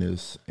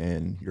happiness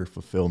and your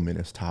fulfillment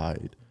is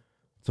tied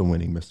to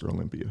winning Mr.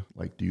 Olympia?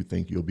 Like, do you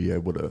think you'll be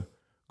able to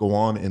go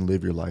on and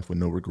live your life with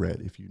no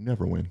regret if you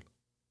never win?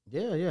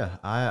 Yeah.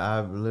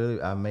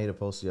 I made a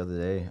post the other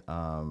day.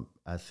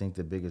 I think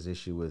the biggest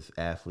issue with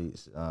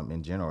athletes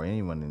in general, or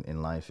anyone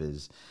in life,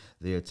 is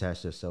they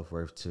attach their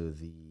self-worth to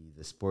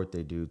the sport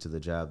they do, to the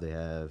job they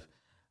have.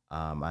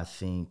 I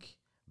think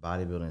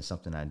bodybuilding is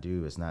something I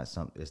do. It's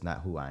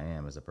not who I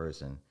am as a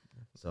person.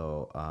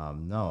 So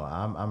no,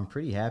 I'm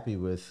pretty happy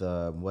with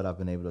what I've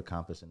been able to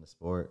accomplish in the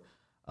sport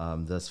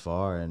thus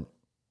far. And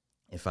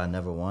if I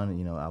never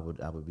won,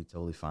 I would be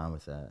totally fine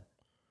with that.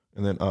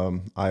 And then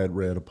I had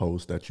read a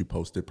post that you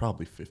posted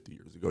probably 50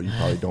 years ago. You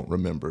probably don't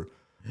remember.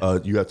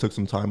 You took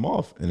some time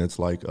off, and it's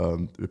like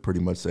it pretty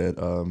much said,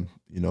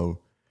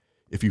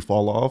 if you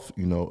fall off,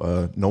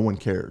 no one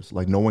cares.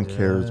 Like no one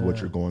cares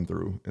what you're going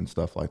through and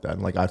stuff like that.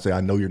 And like I say,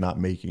 I know you're not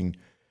making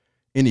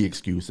any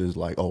excuses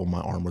like, oh, my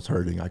arm was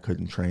hurting, I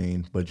couldn't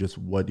train. But just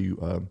what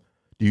do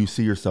you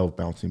see yourself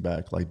bouncing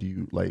back? Like, do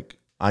you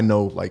I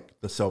know like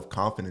the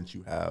self-confidence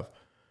you have,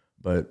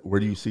 but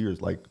where do you see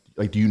yours? Like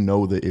do you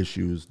know the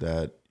issues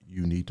that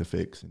you need to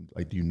fix? And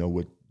like, do you know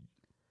what?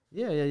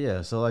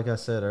 Yeah. So like I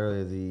said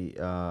earlier,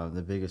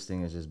 the biggest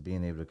thing is just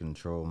being able to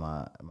control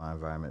my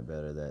environment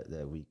better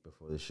that week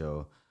before the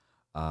show.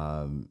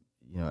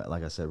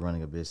 Like I said,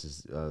 running a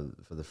business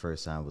for the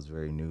first time was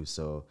very new.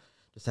 So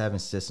just having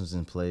systems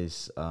in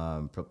place,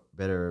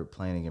 better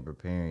planning and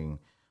preparing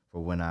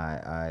for when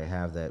I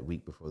have that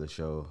week before the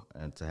show,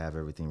 and to have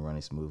everything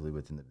running smoothly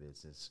within the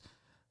business,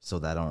 so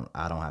that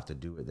I don't have to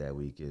do it that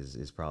week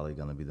is probably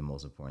going to be the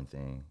most important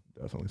thing.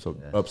 Definitely. So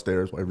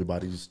upstairs, while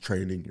everybody's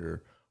training,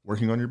 you're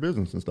working on your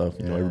business and stuff.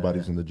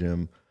 Everybody's in the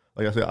gym.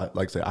 like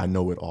I said, I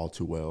know it all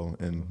too well,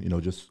 and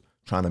just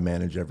trying to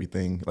manage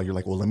everything. Like you're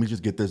like, well, let me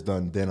just get this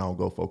done, then I'll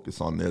go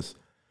focus on this.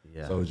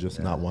 Yeah. So it's just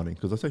not wanting,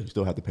 because I say you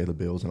still have to pay the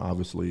bills, and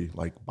obviously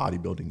like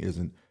bodybuilding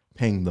isn't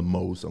paying the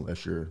most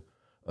unless you're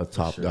a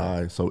top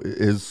guy. So it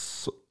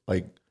is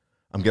like,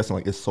 I'm guessing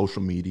like, is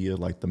social media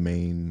like the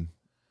main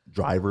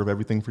driver of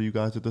everything for you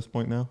guys at this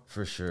point now?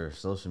 For sure,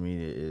 social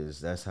media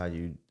that's how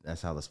the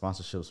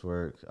sponsorships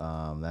work.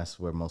 That's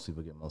where most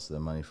people get most of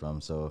their money from.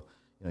 So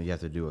you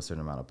have to do a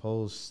certain amount of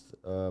posts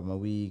a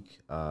week,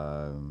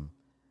 and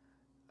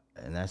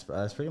that's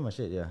pretty much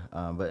it. Yeah.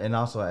 But and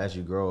also as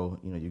you grow,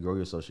 you grow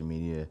your social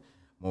media.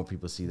 More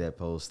people see that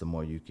post, the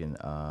more you can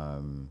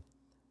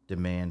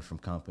demand from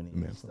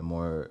companies. The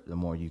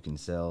more you can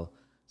sell.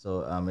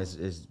 So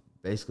it's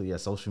basically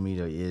social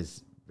media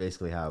is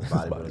basically how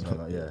bodybuilders make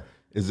money. Yeah.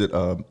 Is it,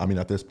 I mean,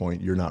 at this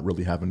point, you're not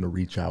really having to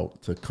reach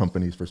out to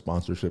companies for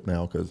sponsorship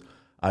now? Because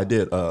I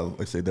did,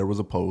 like say, there was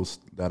a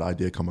post that I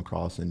did come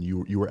across, and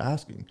you were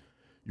asking.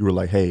 You were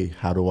like, hey,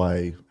 how do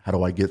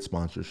I get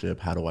sponsorship?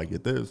 How do I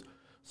get this?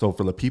 So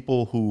for the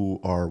people who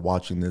are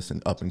watching this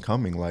and up and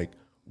coming, like,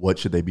 what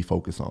should they be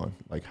focused on?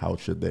 Like, how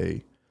should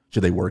they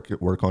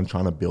work on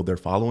trying to build their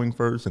following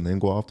first and then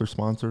go after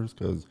sponsors?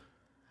 Because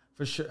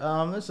for sure,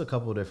 there's a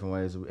couple of different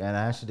ways. And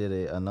I actually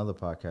did another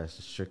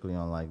podcast strictly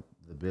on like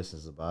the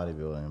business of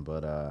bodybuilding,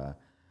 but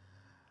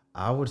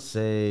I would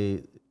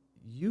say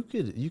you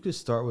could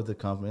start with the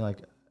company. Like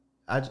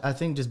I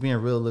think just being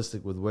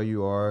realistic with where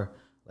you are,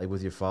 like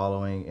with your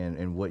following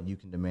and what you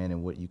can demand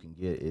and what you can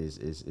get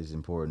is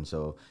important.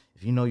 So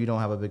if you don't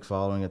have a big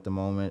following at the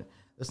moment,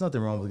 there's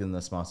nothing wrong with getting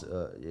a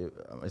sponsor.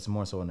 It's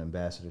more so an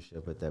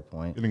ambassadorship at that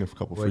point. Getting a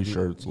couple free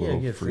shirts,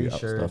 get free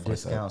shirts, stuff,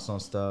 discounts on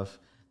stuff.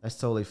 That's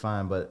totally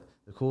fine. But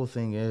the cool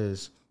thing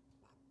is,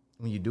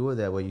 when you do it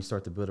that way, you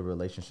start to build a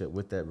relationship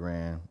with that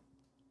brand,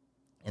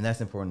 and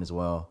that's important as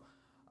well.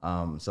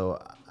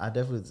 So I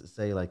definitely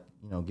say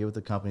get with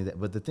the company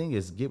but the thing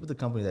is, get with the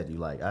company that you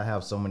like. I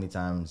have so many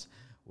times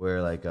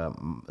where like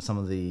some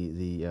of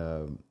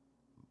the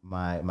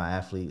my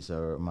athletes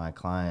or my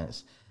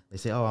clients, they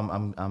say, oh,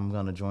 I'm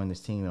gonna join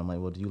this team. And I'm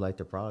like, well, do you like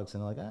their products?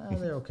 And they're like,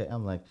 they're okay.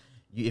 I'm like,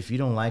 if you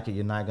don't like it,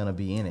 you're not gonna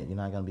be in it. You're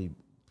not gonna be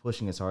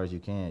pushing as hard as you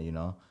can,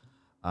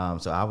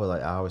 So I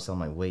always tell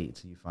them, like, wait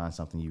till you find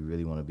something you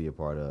really want to be a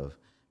part of,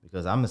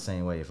 because I'm the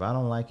same way. If I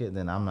don't like it,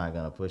 then I'm not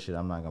gonna push it.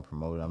 I'm not gonna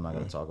promote it. I'm not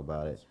gonna talk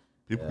about it.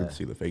 People can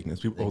see the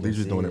fakeness. People, they're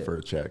just doing it for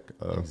a check.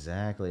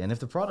 Exactly. And if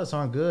the products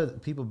aren't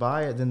good, people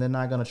buy it, then they're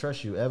not gonna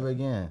trust you ever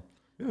again.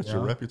 Yeah, it's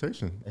your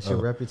reputation. It's your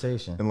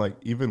reputation. And like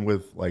even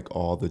with like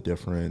all the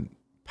different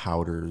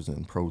powders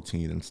and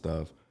protein and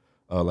stuff.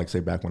 Like say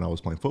back when I was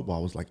playing football,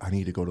 I was like, I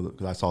need to go to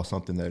because I saw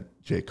something that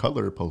Jay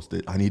Cutler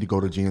posted. I need to go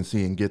to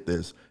GNC and get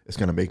this. It's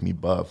gonna make me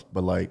buff.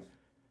 But like,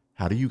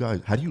 how do you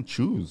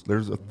choose?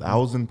 There's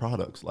 1,000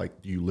 products.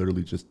 Like, do you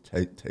literally just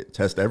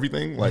test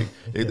everything? Like,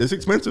 it's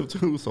expensive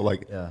too. So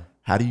like,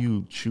 how do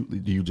you choose?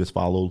 Do you just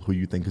follow who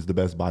you think is the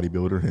best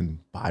bodybuilder and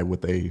buy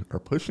what they are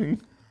pushing?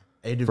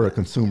 For a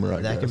consumer, I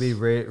guess. That can be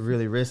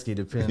really risky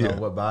depending on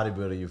what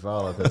bodybuilder you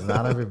follow, because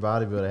not every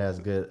bodybuilder has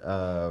good,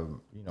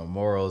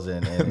 morals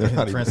and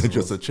principles.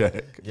 Just a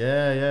check.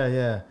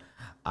 Yeah.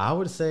 I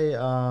would say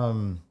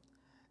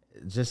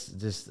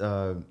just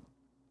the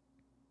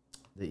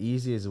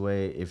easiest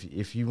way,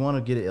 if you want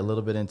to get a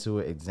little bit into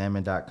it,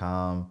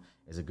 examine.com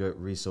is a good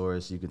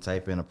resource. You can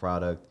type in a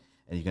product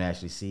and you can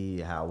actually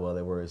see how well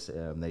it works.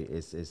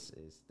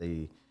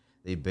 They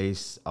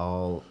base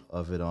all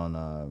of it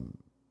on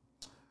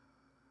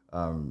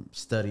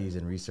studies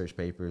and research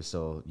papers,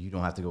 so you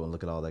don't have to go and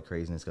look at all that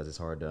craziness because it's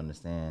hard to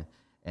understand.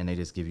 And they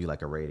just give you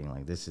like a rating,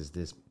 like this is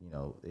this,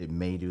 it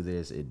may do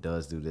this, it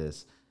does do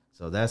this.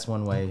 So that's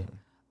one way.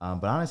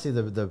 But honestly,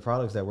 the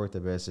products that work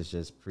the best is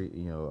just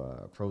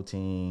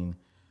protein,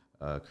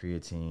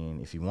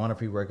 creatine. If you want a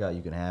pre-workout,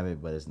 you can have it,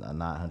 but it's not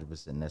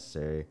 100%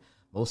 necessary.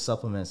 Most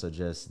supplements are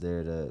just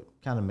there to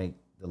kind of make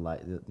the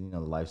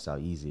lifestyle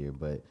easier,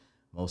 but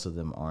most of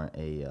them aren't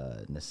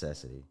a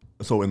necessity.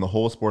 So in the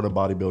whole sport of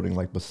bodybuilding,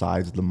 like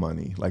besides the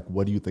money, like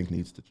what do you think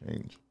needs to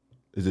change?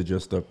 Is it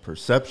just the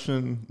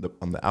perception,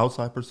 on the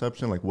outside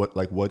perception? Like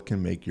what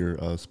can make your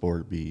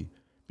sport be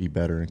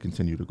better and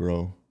continue to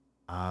grow?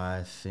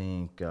 I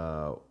think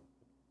the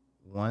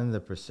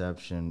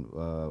perception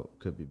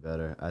could be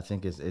better. I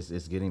think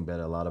it's getting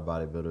better. A lot of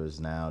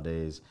bodybuilders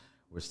nowadays,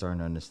 we're starting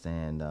to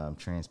understand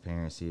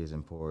transparency is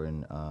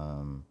important.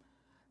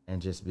 And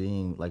just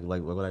being like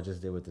what I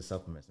just did with the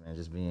supplements, man.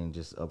 Just being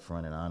just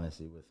upfront and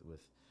honesty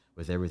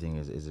with everything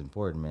is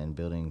important, man.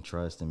 Building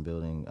trust and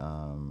building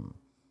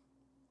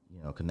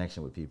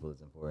connection with people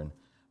is important.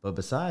 But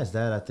besides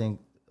that, I think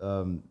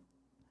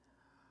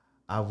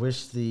I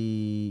wish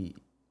the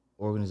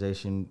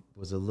organization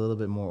was a little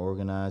bit more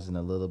organized and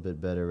a little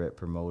bit better at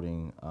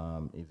promoting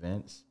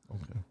events.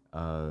 Okay.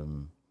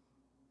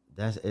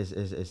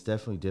 It's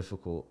definitely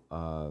difficult.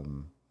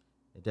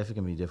 It definitely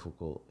can be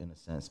difficult in a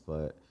sense,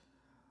 but.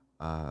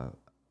 I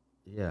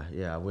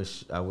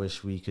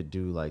wish we could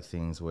do like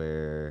things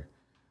where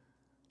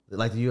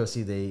like the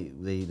UFC,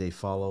 they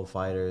follow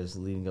fighters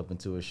leading up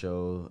into a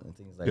show and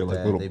things like Yeah, like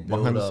that. little They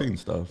build behind the up,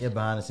 scenes stuff. Yeah,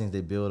 behind the scenes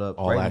they build up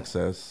All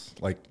access,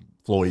 like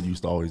Floyd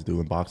used to always do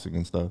in boxing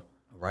and stuff.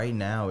 Right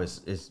now,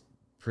 it's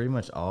pretty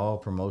much all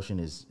promotion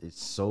is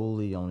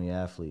solely on the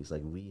athletes.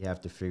 Like we have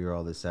to figure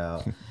all this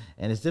out,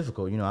 and it's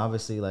difficult. You know,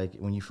 obviously, like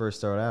when you first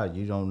start out,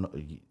 you don't know.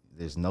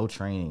 There's no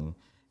training.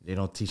 They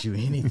don't teach you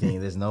anything.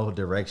 There's no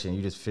direction.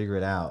 You just figure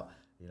it out.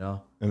 You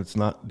know. And it's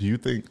not. Do you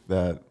think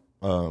that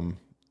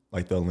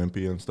like the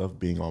Olympia and stuff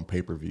being on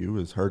pay-per-view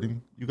is hurting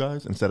you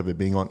guys instead of it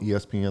being on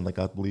ESPN, like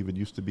I believe it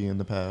used to be in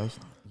the past?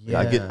 Yeah,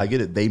 I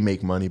get it. They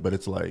make money, but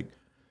it's like,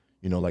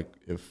 you know, like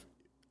if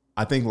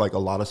I think like a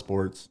lot of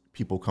sports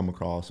people come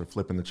across or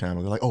flipping the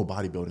channel, they're like, oh,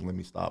 bodybuilding, let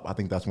me stop. I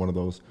think that's one of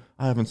those,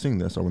 I haven't seen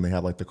this. Or when they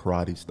have like the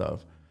karate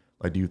stuff,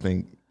 like, do you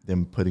think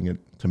them putting it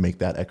to make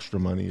that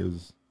extra money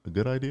is a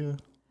good idea?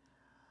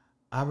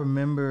 I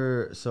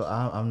remember, so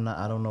I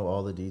don't know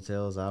all the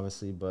details,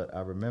 obviously, but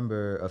I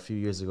remember a few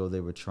years ago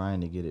they were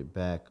trying to get it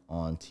back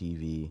on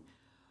TV.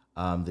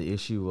 The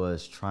issue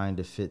was trying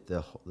to fit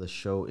the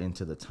show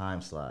into the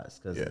time slots.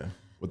 Cause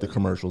with the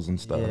commercials and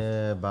stuff.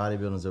 Yeah,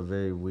 bodybuilding's a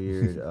very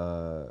weird,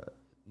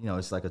 you know,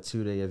 it's like a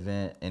 2-day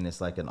event and it's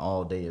like an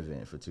all-day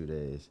event for 2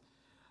 days.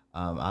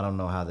 I don't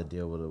know how the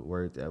deal would have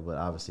worked, but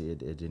obviously it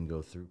didn't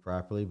go through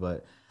properly.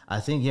 But I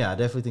think, I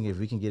definitely think if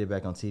we can get it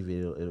back on TV,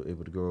 it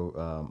would grow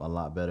a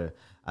lot better.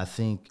 I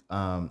think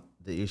the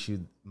issue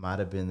might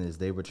have been is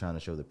they were trying to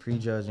show the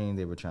prejudging,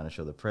 they were trying to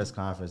show the press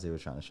conference, they were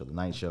trying to show the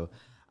night show.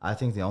 I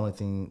think the only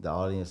thing the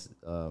audience,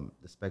 the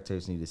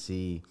spectators need to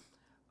see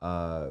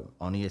on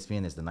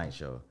ESPN is the night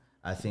show.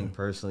 I think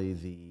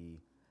personally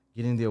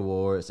getting the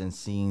awards and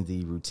seeing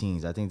the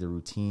routines, I think the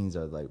routines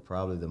are like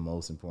probably the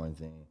most important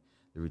thing.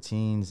 The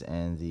routines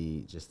and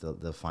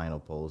the final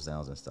pulls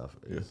downs and stuff.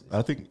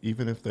 I think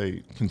even if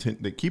they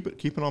keep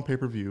it on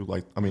pay-per-view,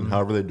 like, I mean,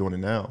 however they're doing it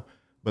now,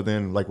 but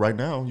then like right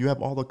now you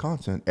have all the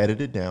content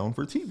edited down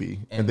for TV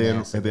and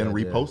then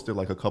repost it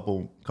like a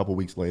couple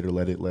weeks later,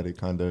 let it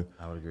kind of,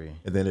 I would agree.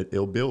 And then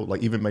it'll build,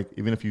 like even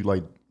if you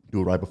like do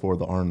it right before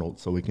the Arnold,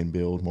 so it can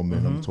build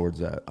momentum towards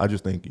that. I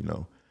just think,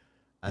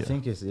 I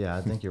think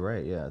I think you're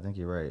right. Yeah, I think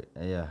you're right.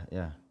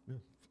 Yeah.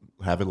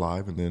 Have it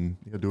live and then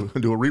do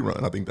a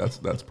rerun. I think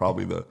that's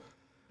probably the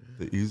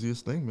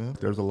easiest thing, man.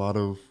 There's a lot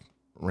of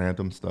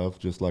random stuff.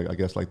 Just like, I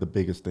guess like the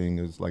biggest thing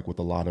is like with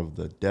a lot of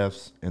the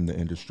deaths in the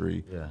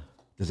industry. Yeah.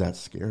 Does that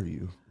scare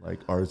you? Like,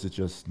 or is it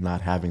just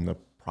not having the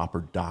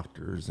proper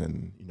doctors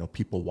and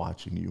people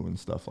watching you and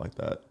stuff like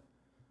that?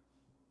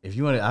 If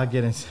you want to, I'll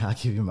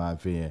give you my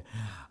opinion.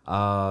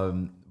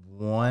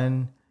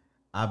 One,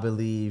 I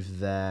believe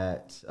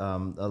that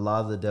a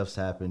lot of the deaths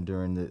happened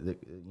during the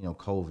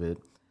COVID.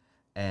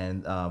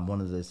 And one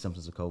of the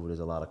symptoms of COVID is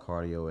a lot of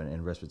cardio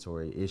and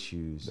respiratory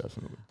issues.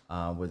 Definitely.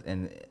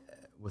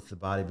 With the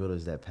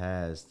bodybuilders that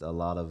passed, a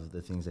lot of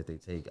the things that they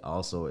take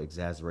also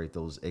exacerbate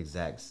those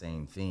exact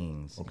same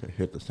things. Okay,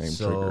 hit the same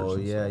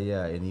triggers.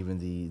 So and even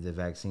the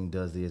vaccine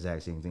does the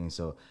exact same thing.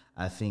 So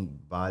I think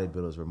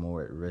bodybuilders were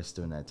more at risk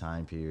during that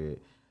time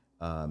period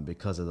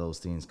because of those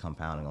things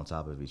compounding on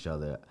top of each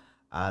other.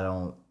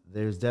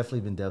 There's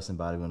definitely been deaths in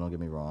bodybuilding, don't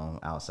get me wrong,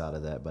 outside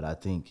of that, but I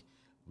think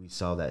we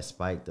saw that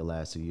spike the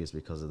last 2 years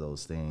because of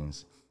those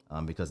things.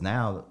 Because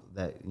now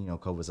that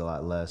COVID's a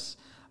lot less,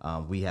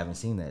 we haven't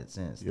seen that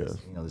since. Yeah,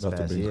 this nothing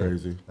past been year.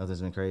 crazy.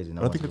 Nothing's been crazy.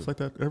 I think it's like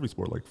that every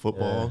sport, like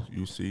football. Yeah.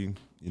 You see,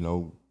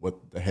 what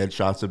the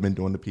headshots have been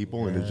doing to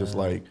people, and it's just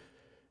like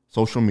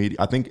social media.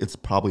 I think it's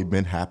probably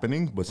been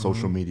happening, but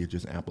social media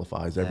just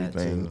amplifies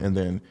everything, and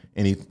then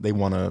they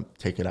want to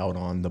take it out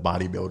on the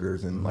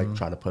bodybuilders and like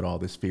try to put all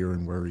this fear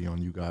and worry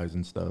on you guys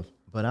and stuff.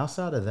 But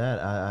outside of that,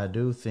 I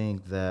do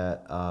think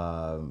that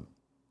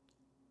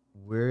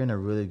we're in a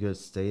really good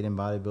state in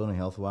bodybuilding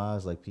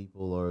health-wise. Like,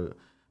 people are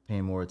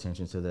paying more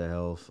attention to their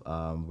health.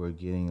 We're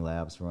getting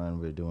labs run.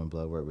 We're doing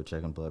blood work. We're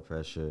checking blood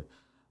pressure,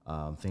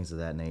 things of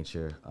that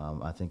nature.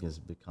 I think it's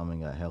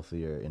becoming a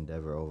healthier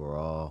endeavor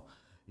overall.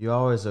 You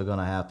always are going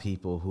to have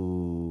people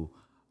who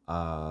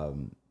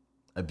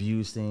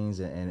abuse things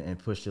and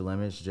push the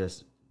limits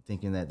just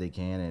thinking that they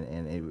can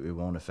and it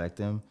won't affect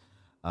them.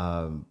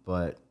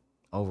 But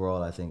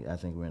overall, I think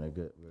we're in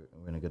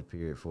a good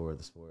period for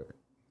the sport.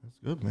 That's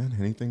good, man.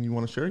 Anything you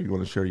want to share? You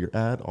want to share your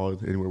ad or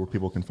anywhere where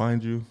people can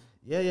find you?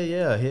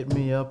 Yeah. Hit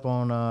me up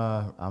on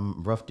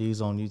I'm Ruff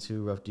Diesel on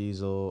YouTube, Ruff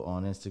Diesel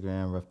on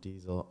Instagram, Ruff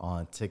Diesel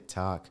on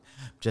TikTok.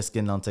 Just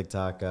getting on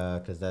TikTok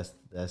because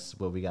that's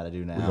what we got to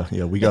do now.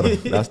 We got to.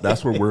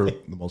 That's where we're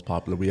the most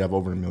popular. We have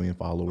over 1 million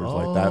followers.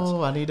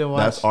 I need to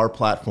watch. That's our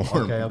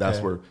platform. Okay.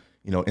 That's where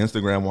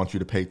Instagram wants you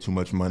to pay too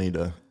much money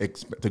to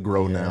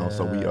grow now.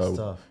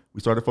 So we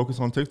started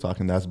focusing on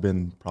TikTok, and that's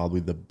been probably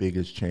the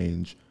biggest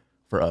change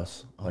for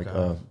us.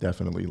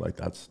 Definitely,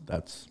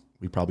 that's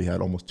we probably had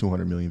almost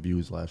 200 million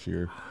views last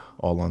year,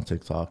 all on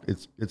TikTok.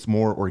 It's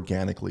more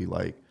organically,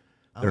 like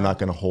they're not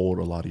going to hold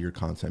a lot of your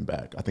content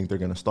back. I think they're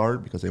going to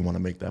start because they want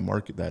to make that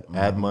market, that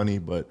ad money,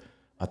 but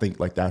I think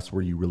like that's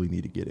where you really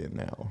need to get in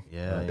now.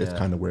 It's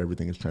kind of where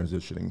everything is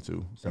transitioning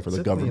to, except for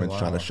the government's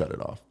trying to shut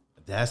it off.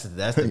 That's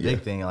the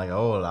big thing. Like,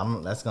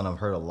 that's gonna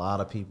hurt a lot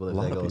of people if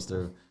that goes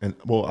through. And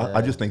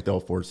I just think they'll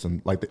force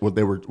them, like what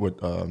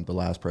the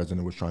last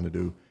president was trying to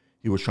do.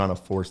 He was trying to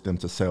force them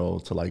to sell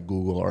to like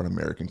Google or an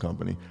American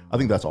company. I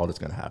think that's all that's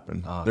gonna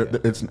happen.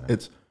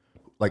 It's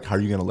like, how are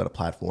you gonna let a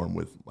platform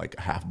with like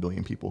 500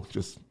 million people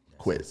just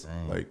quit?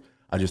 Insane. Like,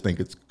 I just think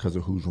it's because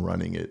of who's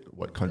running it,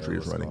 what country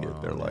is running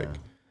it. They're like,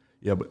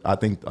 yeah, but I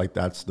think like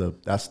that's the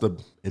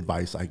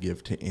advice I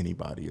give to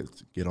anybody is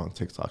to get on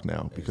TikTok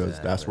now, because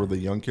that's where the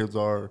young kids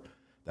are,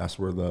 that's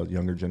where the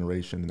younger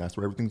generation, and that's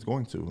where everything's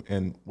going to.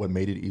 And what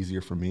made it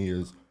easier for me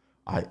is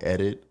I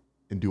edit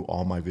and do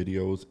all my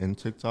videos in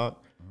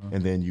TikTok,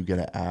 and then you get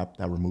an app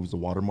that removes the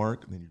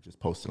watermark, and then you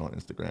just post it on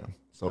Instagram.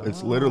 So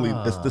it's literally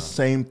it's the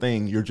same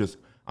thing.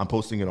 I'm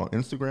posting it on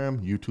Instagram,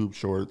 YouTube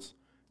Shorts.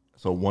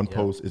 So one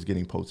post is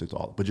getting posted to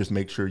all, but just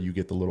make sure you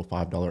get the little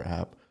 $5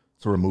 app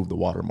to remove the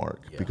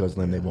watermark, because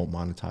then they won't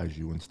monetize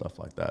you and stuff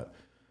like that.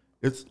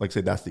 It's like I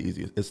said, that's the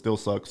easiest. It still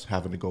sucks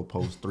having to go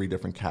post 3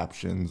 different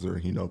captions,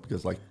 or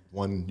because like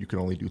one you can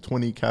only do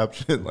 20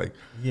 captions. Like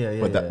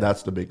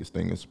that's the biggest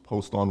thing is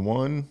post on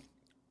one,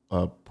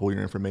 pull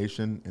your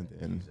information, and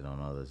then use it on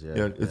others.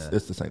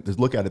 It's the same. Just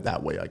look at it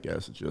that way, I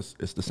guess.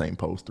 It's the same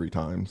post 3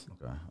 times.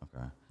 Okay.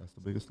 That's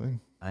the biggest thing.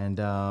 And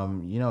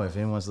if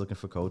anyone's looking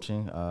for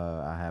coaching,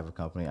 I have a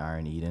company,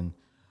 Iron Eden.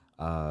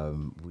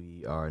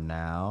 We are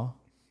now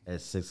at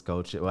 6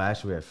 coaches. Well,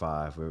 actually, we're at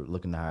 5. We're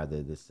looking to hire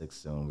the 6th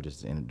soon. We're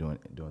just doing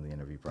the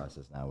interview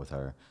process now with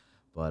her.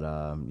 But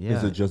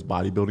is it just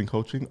bodybuilding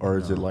coaching, or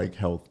is it like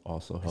health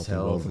also? Health and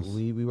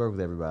wellness? We work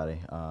with everybody,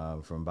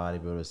 from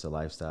bodybuilders to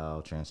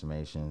lifestyle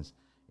transformations.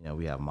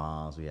 We have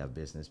moms, we have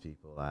business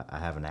people. I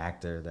have an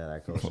actor that I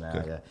coach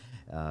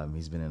now.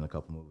 He's been in a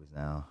couple movies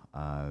now.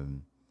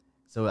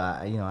 So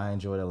I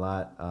enjoyed it a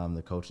lot.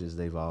 The coaches,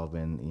 they've all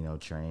been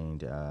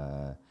trained.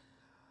 A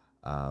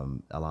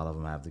lot of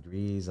them have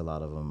degrees. A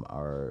lot of them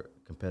are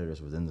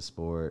competitors within the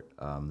sport.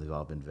 They've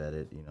all been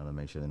vetted, to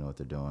make sure they know what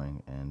they're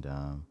doing. And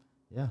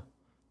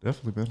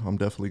definitely, man. I'm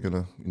definitely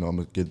gonna, I'm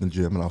gonna get in the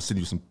gym and I'll send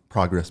you some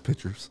progress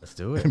pictures. Let's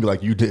do it. And be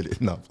like, you did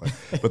it. No,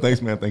 but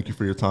thanks, man. Thank you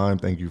for your time.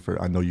 Thank you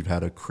I know you've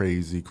had a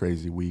crazy,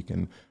 crazy week,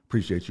 and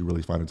appreciate you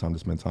really finding time to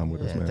spend time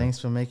with us, man. Thanks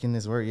for making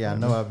this work. I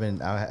know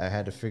I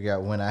had to figure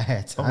out when I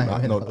had time.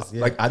 I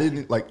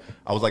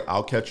was like,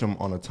 I'll catch him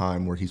on a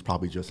time where he's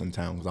probably just in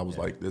town, because I was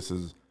like, this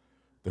is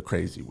the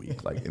crazy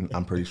week. Like, and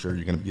I'm pretty sure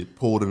you're going to get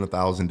pulled in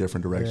 1,000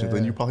 different directions,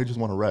 and you probably just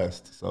want to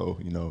rest. So,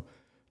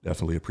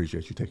 definitely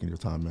appreciate you taking your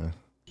time, man.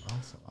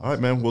 Awesome. All right,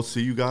 man. We'll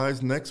see you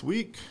guys next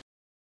week.